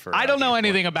out for. I don't know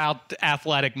anything about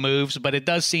athletic moves, but it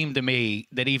does seem to me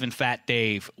that even Fat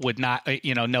Dave would not,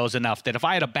 knows enough that if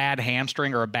I had a bad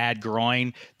hamstring or a bad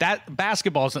groin, that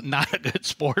basketball is not a good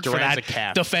sport for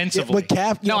that defensively. Yeah, but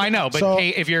calf. No, I know, but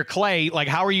if you're Clay,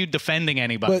 how are you defending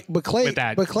anybody? But Clay, with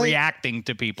that reacting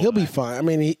to people. He'll be fine. I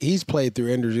mean, he's played through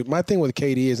injuries. My thing with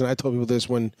KD is, and I told people this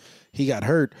when he got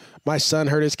hurt. My son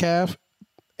hurt his calf,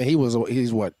 and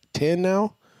he's 10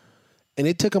 now, and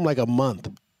it took him like a month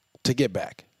to get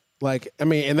back.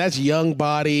 And that's young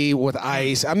body with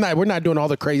ice. We're not doing all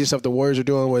the crazy stuff the Warriors are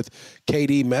doing with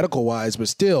KD medical wise, but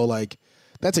still,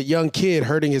 that's a young kid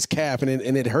hurting his calf,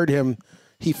 and it hurt him.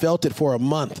 He felt it for a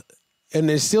month, and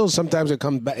it's still sometimes it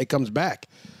comes back.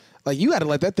 Like, you got to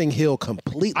let that thing heal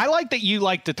completely. I like that you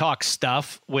like to talk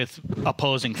stuff with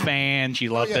opposing fans.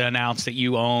 You love to announce that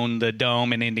you own the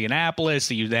Dome in Indianapolis.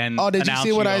 You then did you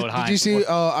see what did you see?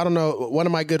 I don't know. One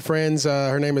of my good friends,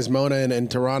 her name is Mona in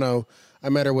Toronto. I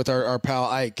met her with our pal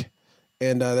Ike,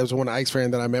 and there was one Ike's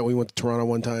friend that I met. We went to Toronto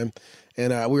one time,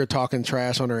 and we were talking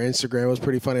trash on her Instagram. It was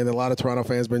pretty funny. And a lot of Toronto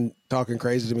fans been talking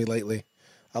crazy to me lately.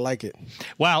 I like it.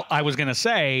 Well, I was going to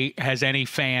say, has any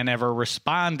fan ever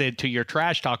responded to your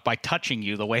trash talk by touching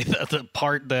you the way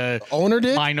the owner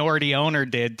did? Minority owner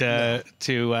did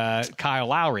to Kyle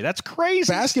Lowry? That's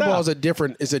crazy. Basketball stuff.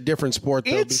 is a different sport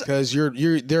though, because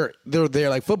they're there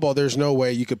like football. There's no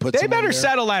way you could put. They better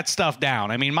settle that stuff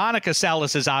down. I mean, Monica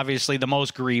Seles is obviously the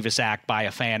most grievous act by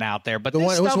a fan out there. But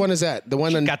which one is that? The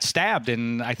one that got stabbed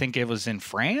in, I think it was in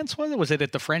France. Was it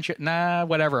at the French? Nah,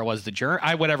 whatever it was.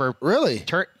 Whatever. Really?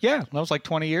 Yeah, that was like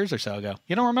 20 years or so ago.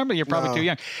 You don't remember? You're probably too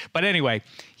young. But anyway,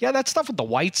 yeah, that stuff with the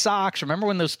White Sox. Remember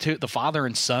when those two, the father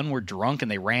and son, were drunk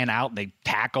and they ran out and they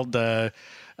tackled the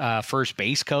first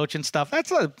base coach and stuff? We're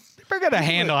going to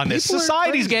handle on this.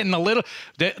 Society's getting a little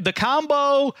the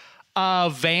combo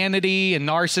of vanity and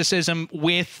narcissism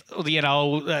with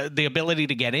the ability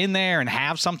to get in there and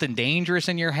have something dangerous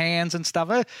in your hands and stuff.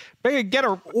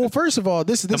 Well, first of all,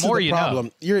 this is the problem.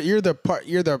 Know.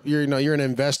 You're an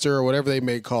investor or whatever they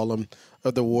may call them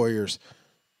of the Warriors.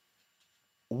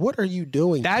 What are you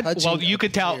doing? You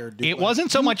could tell it wasn't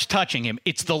so much touching him.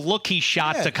 It's the look he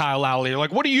shot to Kyle Lowry.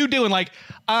 Like, what are you doing? Like,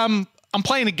 I'm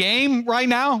playing a game right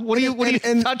now. What are you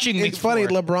touching me? It's funny.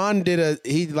 LeBron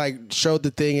he showed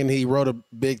the thing and he wrote a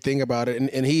big thing about it.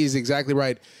 And he's exactly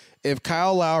right. If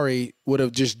Kyle Lowry would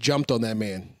have just jumped on that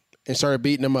man and started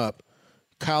beating him up,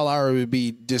 Kyle Lowry would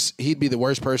be he'd be the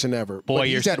worst person ever. Boy,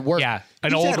 he's at work. Yeah,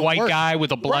 an old white guy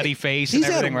with a bloody face and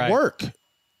everything. He's at work.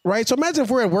 Right, so imagine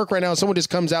if we're at work right now and someone just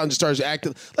comes out and just starts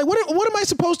acting like, what am I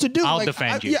supposed to do? I'll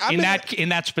defend you in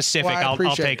that specific. I'll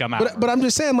take them out. But I'm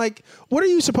just saying, like, what are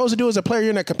you supposed to do as a player? You're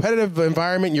in a competitive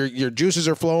environment. Your juices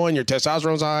are flowing. Your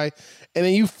testosterone's high, and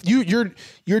then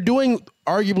you're doing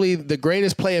arguably the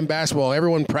greatest play in basketball.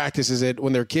 Everyone practices it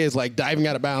when they're kids, like diving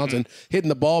out of bounds and hitting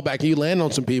the ball back, and you land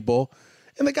on some people,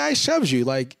 and the guy shoves you.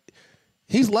 Like,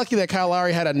 he's lucky that Kyle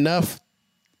Lowry had enough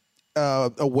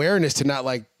awareness to not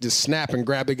just snap and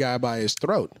grab the guy by his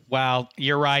throat. Well,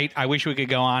 you're right. I wish we could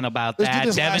go on about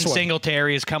that. Devin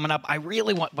Singletary is coming up.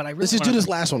 Let's just do this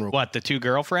last one. What, the two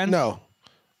girlfriends? No.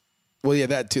 Well, yeah,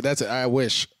 that too. That's it. I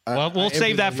wish. Well, we'll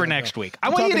save that for next week. I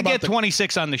want you to get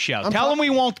 26 on the show. Tell them we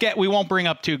won't bring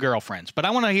up two girlfriends, but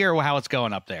I want to hear how it's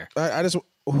going up there.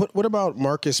 What about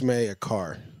Marcus May, a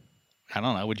car? I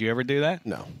don't know. Would you ever do that?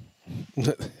 No.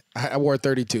 I wore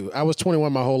 32. I was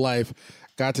 21 my whole life.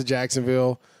 Got to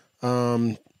Jacksonville.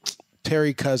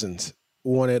 Terry Cousins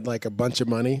wanted a bunch of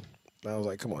money. I was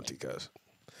like, come on, T-Cuz.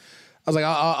 I was like,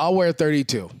 I'll wear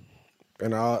 32,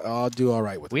 and I'll do all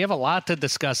right with it. We have a lot to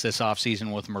discuss this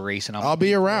offseason with Maurice, and I'll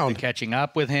be around. Catching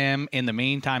up with him. In the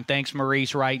meantime, thanks,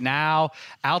 Maurice. Right now,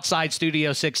 outside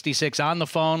Studio 66 on the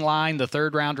phone line, the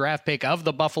third-round draft pick of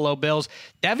the Buffalo Bills,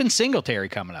 Devin Singletary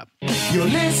coming up. You're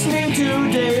listening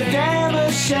to Dave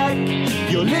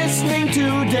Dameshek. You're listening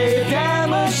to Dave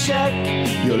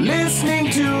Dameshek. You're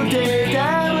listening to Dave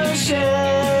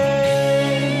Dameshek.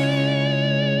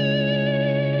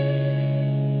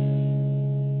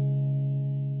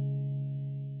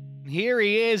 Here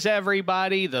he is,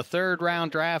 everybody, the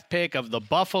third-round draft pick of the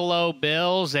Buffalo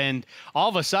Bills, and all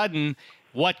of a sudden,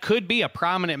 what could be a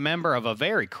prominent member of a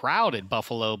very crowded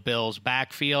Buffalo Bills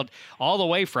backfield, all the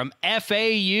way from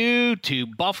FAU to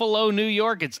Buffalo, New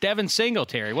York. It's Devin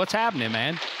Singletary. What's happening,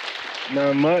 man?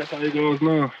 Not much. How you doing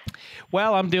now?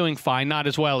 Well, I'm doing fine. Not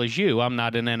as well as you. I'm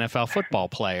not an NFL football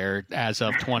player as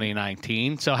of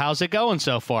 2019. So how's it going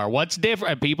so far? What's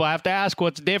different? People have to ask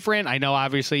what's different. I know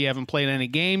obviously you haven't played any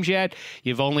games yet.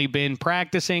 You've only been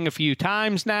practicing a few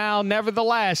times now.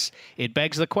 Nevertheless, it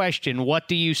begs the question, what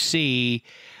do you see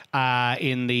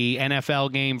in the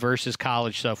NFL game versus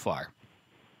college so far?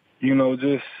 It's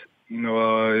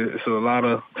a lot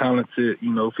of talented,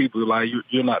 people. Like,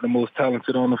 you're not the most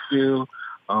talented on the field.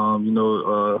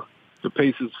 The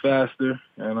pace is faster,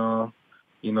 and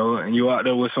and you're out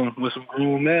there with some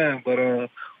grown men. But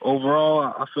overall,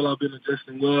 I feel I've been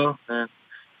adjusting well, and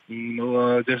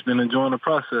just been enjoying the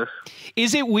process.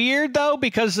 Is it weird, though,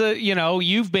 because,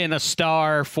 you've been a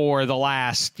star for the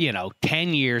last,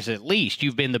 10 years at least.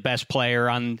 You've been the best player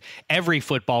on every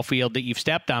football field that you've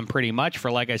stepped on pretty much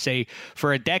for, like I say,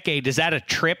 for a decade. Is that a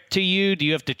trip to you? Do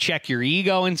you have to check your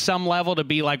ego in some level to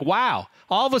be like, wow,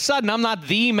 all of a sudden I'm not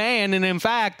the man, and in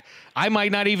fact, I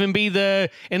might not even be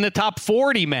in the top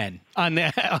 40 men on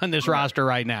this roster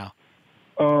right now?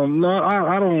 No,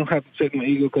 I don't have to check my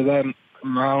ego because I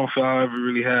don't feel I ever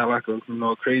really had like a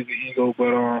crazy ego,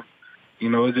 but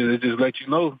it just lets you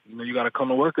know you got to come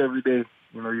to work every day.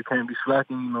 You can't be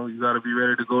slacking. You got to be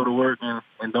ready to go to work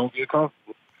and don't get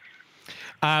comfortable.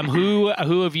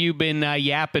 Who have you been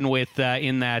yapping with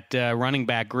in that running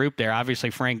back group there? Obviously,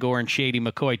 Frank Gore and Shady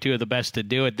McCoy, two of the best to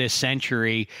do it this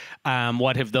century.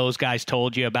 What have those guys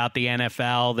told you about the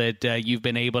NFL that you've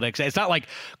been able to? It's not like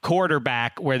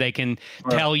quarterback where they can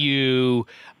tell you,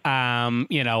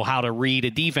 how to read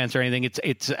a defense or anything.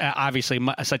 It's obviously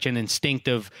such an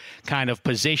instinctive kind of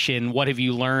position. What have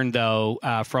you learned though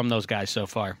from those guys so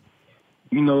far?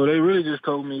 They really just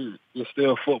told me it's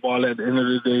still football at the end of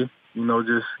the day.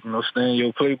 Stay in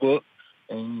your playbook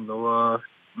and,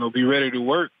 be ready to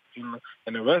work,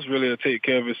 and the rest really will take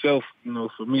care of itself.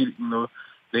 For me,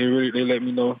 they let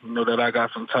me know, that I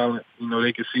got some talent.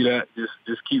 They can see that.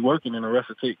 Just keep working and the rest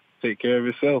will take care of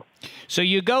itself. So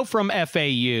you go from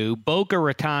FAU, Boca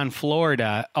Raton,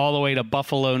 Florida, all the way to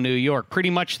Buffalo, New York. Pretty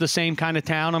much the same kind of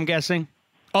town, I'm guessing?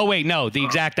 Oh, wait, no, the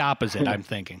exact opposite, I'm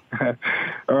thinking.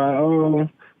 All right.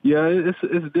 Yeah,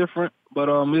 it's different, but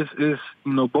it's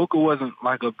Boca wasn't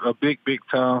like a big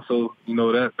town, so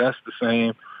that's the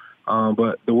same.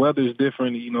 But the weather is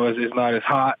different. It's not as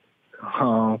hot,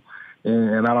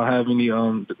 and I don't have any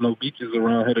no beaches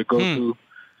around here to go to.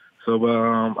 So,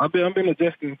 but I've been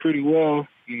adjusting pretty well.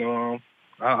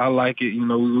 I like it.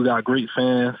 We got great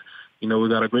fans. We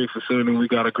got a great facility. And we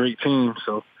got a great team.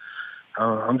 So.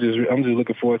 I'm just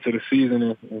looking forward to the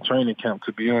season and training camp,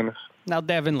 to be honest. Now,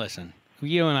 Devin, listen.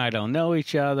 You and I don't know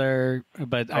each other,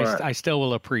 but I still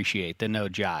will appreciate the no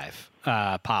jive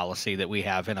policy that we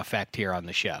have in effect here on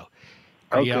the show.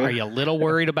 Are you a little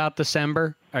worried about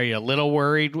December? Are you a little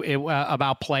worried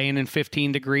about playing in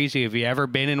 15 degrees? Have you ever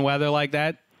been in weather like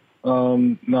that?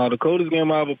 No, the coldest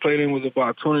game I ever played in was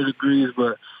about 20 degrees,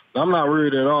 but I'm not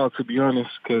worried at all, to be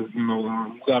honest, because,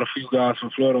 we got a few guys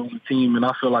from Florida on the team, and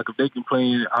I feel like if they can play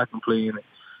in it, I can play in it.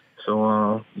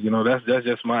 So, that's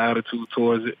just my attitude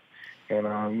towards it. And,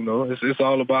 it's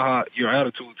all about your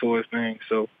attitude towards things.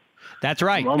 So that's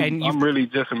right. I'm really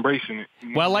just embracing it.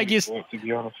 Well, like you, to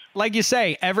be honest. Like you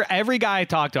say, every guy I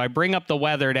talk to, I bring up the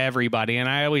weather to everybody. And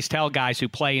I always tell guys who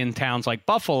play in towns like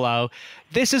Buffalo,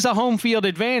 this is a home field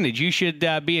advantage. You should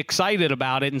be excited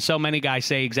about it. And so many guys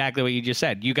say exactly what you just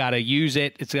said. You got to use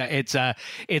it. It's a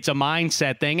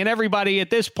mindset thing. And everybody at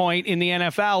this point in the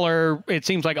NFL, or it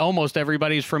seems like almost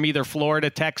everybody's from either Florida,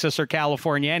 Texas, or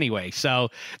California anyway. So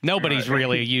nobody's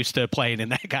really used to playing in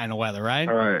that kind of weather, right?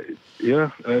 All right.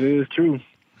 Yeah, that is true.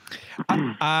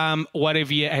 What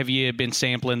have you been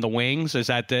sampling the wings? Is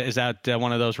that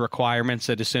one of those requirements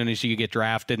that as soon as you get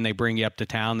drafted and they bring you up to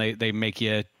town, they make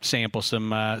you sample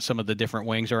some of the different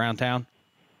wings around town?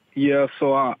 Yeah,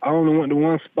 so I only went to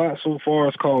one spot so far.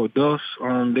 It's called Duff's.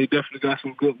 They definitely got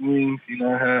some good wings.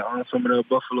 I had some of their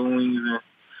buffalo wings,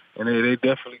 and they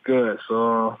definitely good.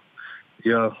 So.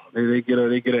 Yeah, they get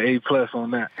an A+ on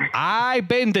that. I've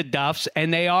been to Duff's,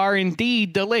 and they are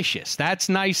indeed delicious. That's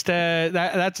nice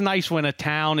that's nice when a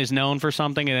town is known for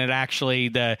something, and it actually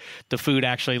the food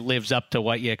actually lives up to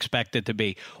what you expect it to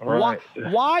be. Right.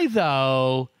 Why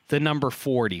though the number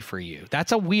 40 for you?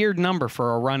 That's a weird number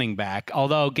for a running back.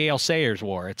 Although Gale Sayers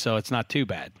wore it, so it's not too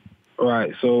bad.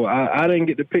 Right. So I didn't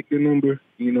get to pick the number.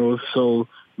 So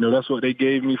that's what they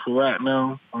gave me for right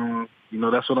now.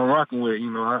 That's what I'm rocking with.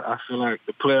 I feel like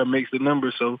the player makes the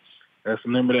number, so that's the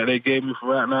number that they gave me for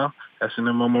right now. That's the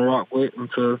number I'm gonna rock with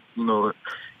until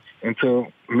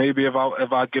maybe if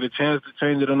I get a chance to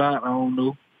change it or not. I don't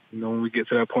know. When we get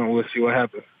to that point, we'll see what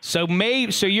happens. So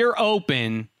you're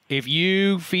open if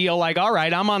you feel like, all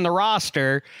right, I'm on the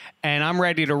roster and I'm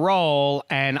ready to roll,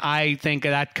 and I think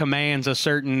that commands a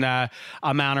certain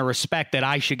amount of respect that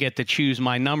I should get to choose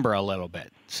my number a little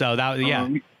bit. So that, yeah.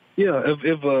 Yeah,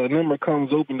 if a number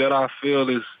comes open that I feel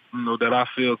is, that I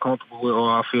feel comfortable with or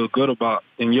I feel good about,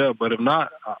 then yeah. But if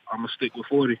not, I'm going to stick with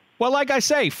 40. Well, like I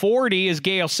say, 40 is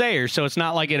Gale Sayers, so it's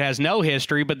not like it has no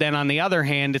history. But then on the other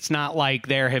hand, it's not like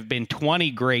there have been 20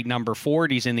 great number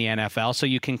 40s in the NFL, so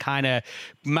you can kind of,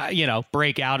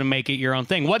 break out and make it your own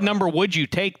thing. What number would you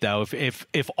take, though,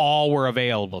 if all were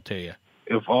available to you?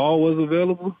 If all was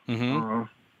available? Mm-hmm.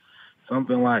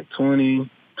 Something like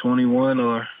 20, 21,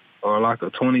 or or like a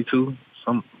 22.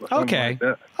 Something okay. Like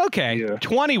that. Okay. Yeah.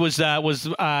 20 was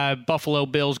Buffalo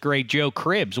Bills great Joe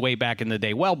Cribbs way back in the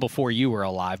day, well before you were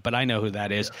alive, but I know who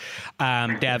that is.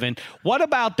 Devin, what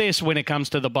about this when it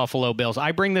comes to the Buffalo Bills?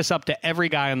 I bring this up to every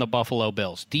guy on the Buffalo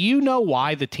Bills. Do you know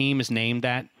why the team is named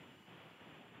that?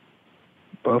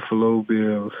 Buffalo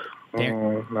Bills.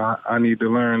 I need to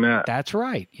learn that. That's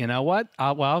right. You know what?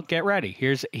 Well, get ready.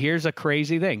 Here's a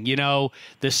crazy thing. You know,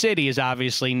 the city is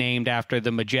obviously named after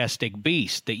the majestic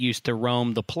beast that used to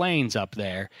roam the plains up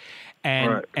there.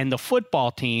 And the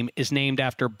football team is named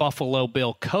after Buffalo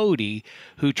Bill Cody,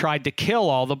 who tried to kill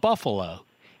all the buffalo.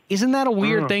 Isn't that a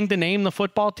weird thing to name the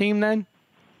football team then?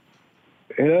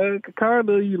 Yeah, kind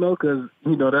of, because,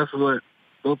 that's what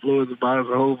Buffalo is about,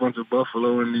 is a whole bunch of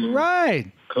buffalo in the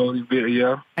right. Cody bit,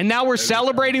 yeah. And now we're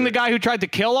celebrating the guy who tried to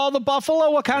kill all the buffalo.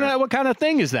 What kind of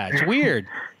thing is that? It's weird.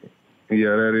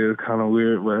 Yeah, that is kind of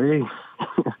weird, but hey.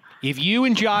 If you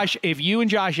and Josh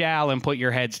Allen put your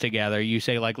heads together, you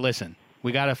say like, listen,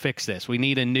 we got to fix this. We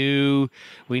need a new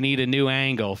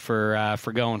angle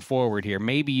for going forward here.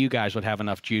 Maybe you guys would have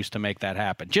enough juice to make that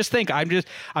happen. Just think, I'm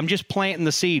just planting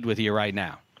the seed with you right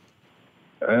now.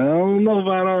 I don't know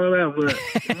about all that, but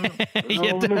I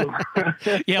don't know.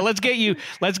 Yeah, let's get you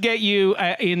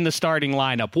in the starting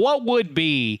lineup. What would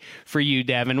be for you,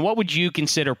 Devin? What would you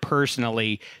consider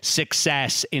personally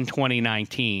success in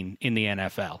 2019 in the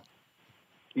NFL?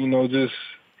 Just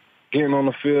getting on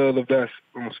the field, if that's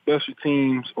on special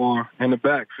teams or in the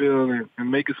backfield,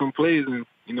 and making some plays and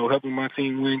helping my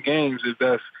team win games. If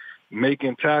that's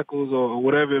making tackles or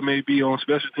whatever it may be on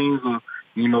special teams, or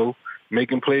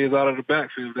making plays out of the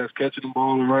backfield, that's catching the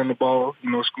ball and running the ball,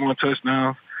 scoring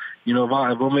touchdowns. If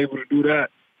I'm able to do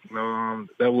that,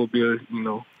 that will be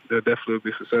that definitely will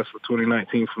be successful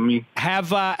 2019 for me. Has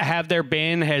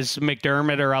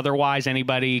McDermott or otherwise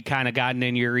anybody kind of gotten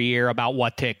in your ear about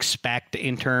what to expect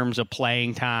in terms of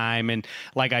playing time? And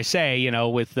like I say,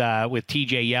 with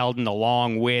TJ Yeldon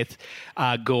along with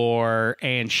Gore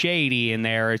and Shady in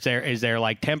there, is there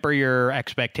like temper your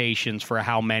expectations for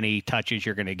how many touches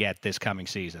you're going to get this coming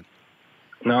season?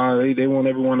 No, they want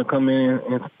everyone to come in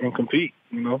and compete.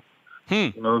 If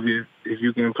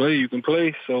you can play, you can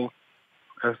play. So.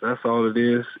 That's all it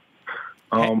is.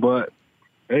 But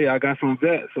hey, I got some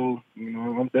vets, so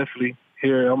I'm definitely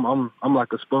here. I'm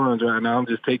like a sponge right now. I'm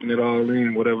just taking it all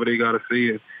in, whatever they gotta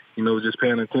say, and just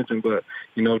paying attention. But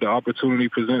if the opportunity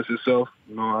presents itself,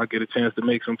 I get a chance to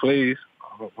make some plays.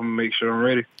 I'm gonna make sure I'm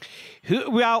ready.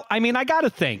 Well, I mean, I got to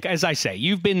think, as I say,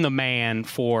 you've been the man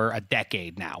for a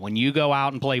decade now. When you go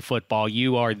out and play football,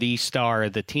 you are the star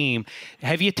of the team.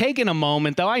 Have you taken a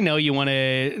moment, though? I know you want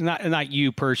to, not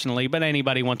you personally, but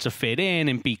anybody wants to fit in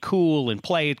and be cool and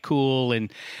play it cool.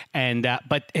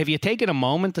 But have you taken a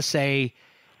moment to say,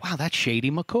 wow, that's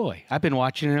Shady McCoy. I've been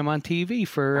watching him on TV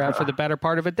for the better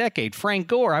part of a decade. Frank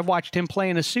Gore, I've watched him play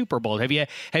in a Super Bowl. Have you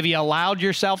allowed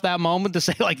yourself that moment to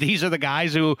say, like, these are the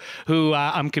guys who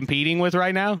I'm competing with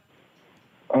right now?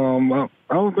 I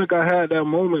don't think I had that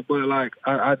moment, but like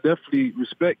I definitely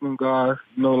respect them guys.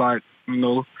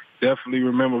 Definitely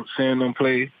remember seeing them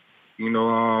play.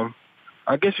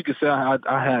 I guess you could say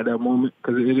I had that moment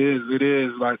because it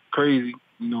is like crazy.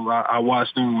 I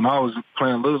watched them when I was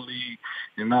playing Little League,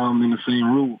 and now I'm in the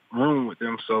same room with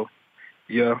them. So,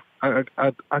 yeah, I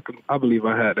believe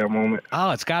I had that moment. Oh,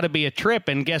 it's got to be a trip.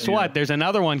 And guess what? There's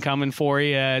another one coming for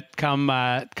you come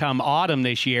autumn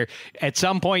this year. At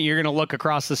some point, you're going to look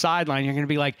across the sideline. You're going to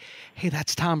be like, hey,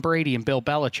 that's Tom Brady and Bill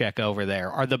Belichick over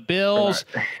there. Are the Bills,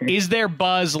 is there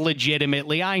buzz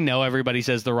legitimately? I know everybody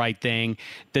says the right thing.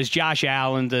 Does Josh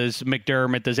Allen, does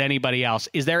McDermott, does anybody else?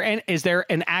 Is there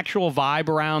an actual vibe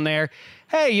around there?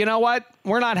 Hey, you know what?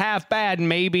 We're not half bad.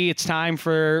 Maybe it's time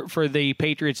for the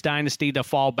Patriots dynasty to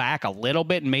fall back a little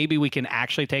bit, and maybe we can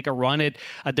actually take a run at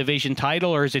a division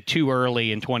title, or is it too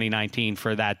early in 2019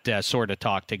 for that sort of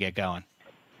talk to get going?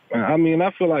 I mean,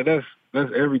 I feel like that's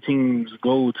every team's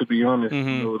goal, to be honest,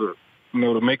 to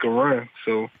make a run.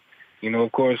 So,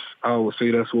 of course, I would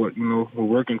say that's what, we're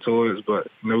working towards, but,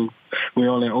 we're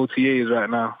only in OTAs right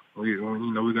now. We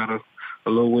got a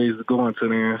little ways to go until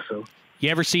then, so. You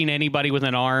ever seen anybody with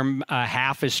an arm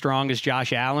half as strong as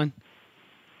Josh Allen?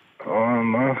 I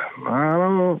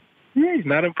don't know. Yeah, he's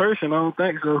not in person. I don't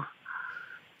think so.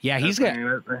 Yeah, he's got.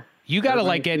 You got to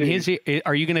like get his.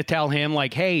 Are you going to tell him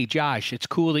like, hey, Josh, it's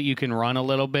cool that you can run a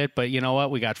little bit, but you know what?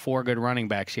 We got 4 good running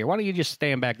backs here. Why don't you just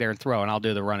stand back there and throw, and I'll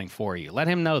do the running for you? Let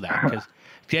him know that.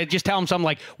 Because just tell him something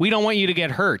like, we don't want you to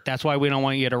get hurt. That's why we don't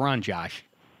want you to run, Josh.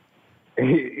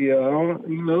 Yeah, I don't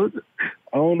know if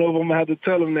I'm gonna have to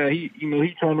tell him that he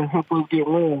trying to help us get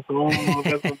one. So I don't know if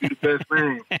that's gonna be the best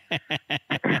thing.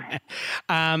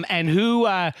 And who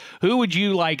would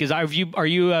you like? Are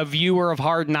you a viewer of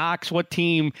Hard Knocks? What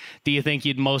team do you think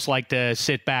you'd most like to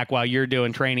sit back while you're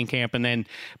doing training camp and then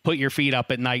put your feet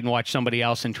up at night and watch somebody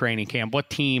else in training camp? What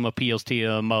team appeals to you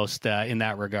the most in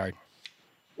that regard?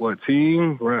 What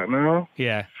team right now?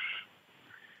 Yeah.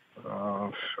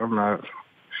 I'm not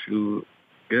sure.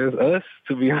 Guess us,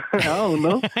 to be honest. I don't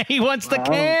know. He wants the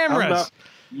cameras.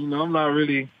 I'm not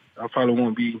really. I probably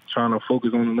won't be trying to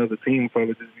focus on another team.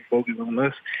 Probably just be focused on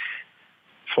us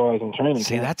as far as in training.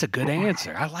 See, that's a good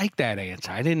answer. I like that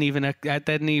answer. That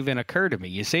didn't even occur to me.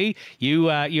 You see, you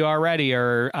already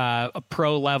are a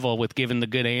pro level with giving the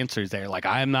good answers there. Like,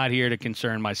 I'm not here to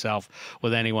concern myself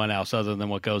with anyone else other than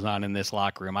what goes on in this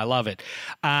locker room. I love it.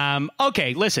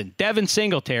 Okay, listen, Devin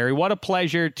Singletary, what a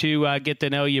pleasure to get to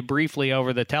know you briefly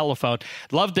over the telephone.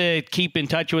 Love to keep in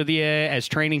touch with you as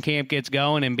training camp gets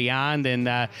going and beyond,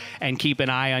 and keep an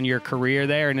eye on your career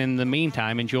there. And in the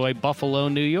meantime, enjoy Buffalo,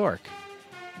 New York.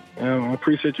 I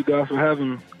appreciate you guys for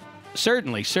having me.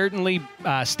 Certainly.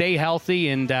 Stay healthy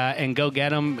and go get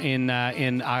them in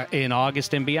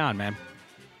August and beyond, man.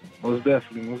 Most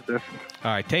definitely. All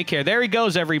right, take care. There he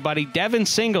goes, everybody. Devin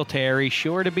Singletary,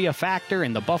 sure to be a factor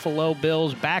in the Buffalo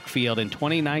Bills backfield in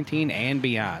 2019 and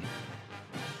beyond.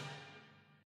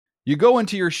 You go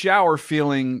into your shower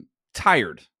feeling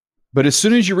tired, but as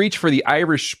soon as you reach for the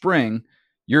Irish Spring,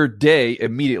 your day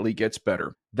immediately gets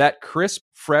better. That crisp,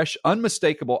 fresh,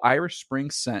 unmistakable Irish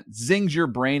Spring scent zings your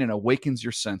brain and awakens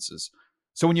your senses.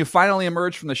 So when you finally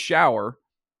emerge from the shower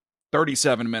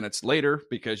 37 minutes later,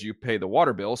 because you pay the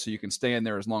water bill so you can stay in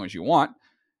there as long as you want,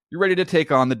 you're ready to take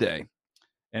on the day.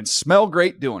 And smell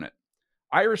great doing it.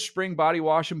 Irish Spring Body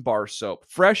Wash and Bar Soap.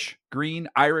 Fresh, green,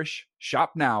 Irish.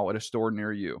 Shop now at a store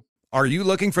near you. Are you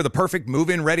looking for the perfect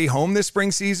move-in ready home this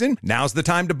spring season? Now's the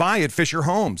time to buy at Fisher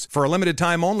Homes. For a limited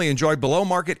time only, enjoy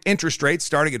below-market interest rates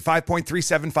starting at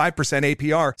 5.375%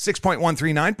 APR,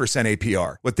 6.139%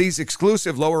 APR. With these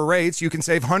exclusive lower rates, you can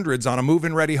save hundreds on a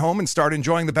move-in ready home and start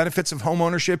enjoying the benefits of home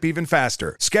ownership even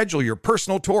faster. Schedule your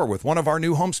personal tour with one of our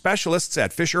new home specialists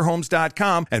at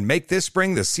FisherHomes.com and make this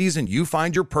spring the season you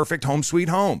find your perfect home sweet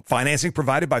home. Financing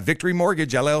provided by Victory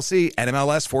Mortgage, LLC,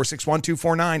 NMLS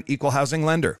 461249, Equal Housing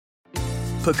Lender.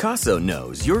 Pacaso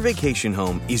knows your vacation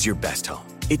home is your best home.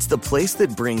 It's the place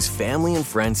that brings family and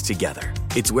friends together.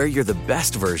 It's where you're the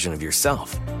best version of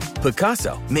yourself.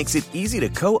 Pacaso makes it easy to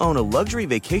co-own a luxury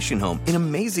vacation home in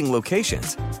amazing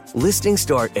locations. Listings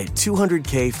start at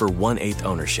 $200K for 1/8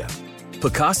 ownership.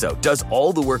 Pacaso does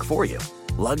all the work for you.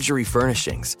 Luxury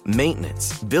furnishings,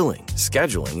 maintenance, billing,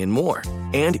 scheduling, and more.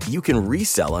 And you can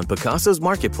resell on Pacaso's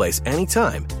marketplace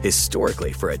anytime,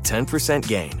 historically for a 10%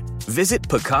 gain. Visit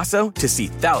Pacaso to see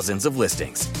thousands of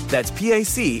listings. That's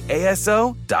PACASO.com.